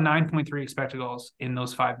 they've allowed 9.3 expected goals in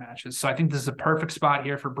those 5 matches. So I think this is a perfect spot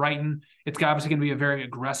here for Brighton. It's obviously going to be a very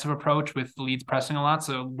aggressive approach with Leeds pressing a lot,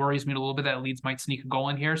 so it worries me a little bit that Leeds might sneak a goal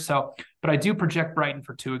in here. But I do project Brighton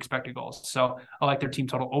for 2 expected goals. So I like their team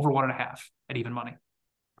total over 1.5 at even money.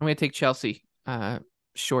 I'm going to take Chelsea,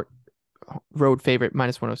 short road favorite,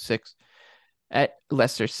 -106 at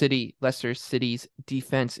Leicester City. Leicester City's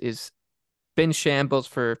defense is been shambles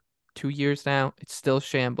for 2 years now. It's still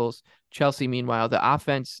shambles. Chelsea, meanwhile, the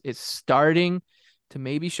offense is starting to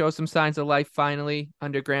maybe show some signs of life finally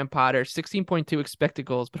under Graham Potter. 16.2 expected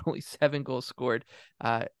goals, but only 7 goals scored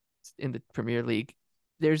in the Premier League.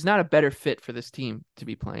 There's not a better fit for this team to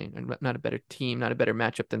be playing, and not a better team, not a better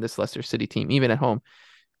matchup than this Leicester City team, even at home.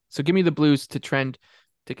 So give me the Blues to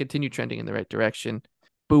continue trending in the right direction,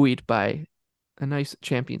 buoyed by a nice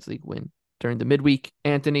Champions League win during the midweek.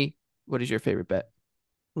 Anthony, what is your favorite bet?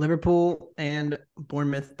 Liverpool and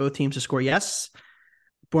Bournemouth, both teams to score. Yes.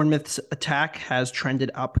 Bournemouth's attack has trended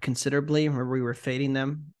up considerably. Remember, we were fading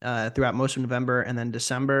them throughout most of November and then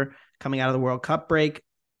December. Coming out of the World Cup break,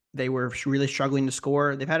 they were really struggling to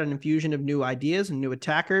score. They've had an infusion of new ideas and new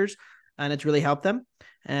attackers, and it's really helped them.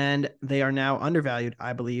 And they are now undervalued,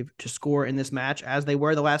 I believe, to score in this match, as they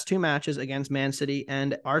were the last 2 matches against Man City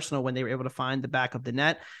and Arsenal when they were able to find the back of the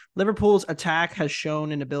net. Liverpool's attack has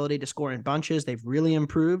shown an ability to score in bunches. They've really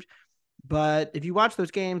improved. But if you watch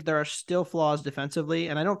those games, there are still flaws defensively,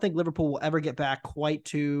 and I don't think Liverpool will ever get back quite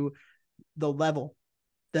to the level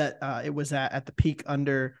that it was at the peak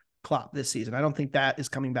under Klopp this season. I don't think that is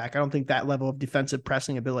coming back. I don't think that level of defensive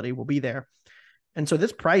pressing ability will be there. And so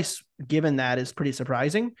this price, given that, is pretty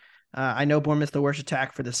surprising. I know Bournemouth's the worst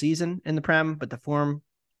attack for the season in the Prem, but the form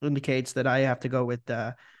indicates that I have to go with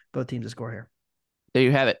both teams to score here. There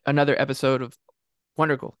you have it. Another episode of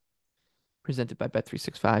Wonder Goal, presented by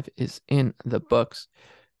Bet365, is in the books.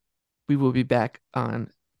 We will be back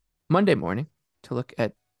on Monday morning to look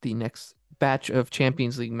at the next batch of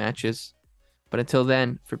Champions League matches. But until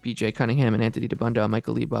then, for BJ Cunningham and Anthony DeBundo, I'm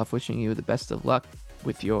Michael Lieboff, wishing you the best of luck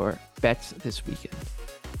with your bets this weekend.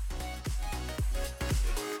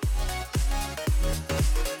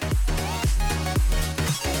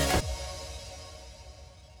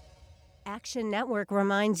 Action Network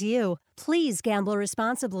reminds you, please gamble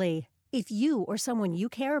responsibly. If you or someone you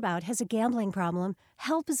care about has a gambling problem,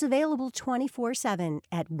 help is available 24/7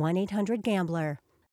 at 1-800-GAMBLER.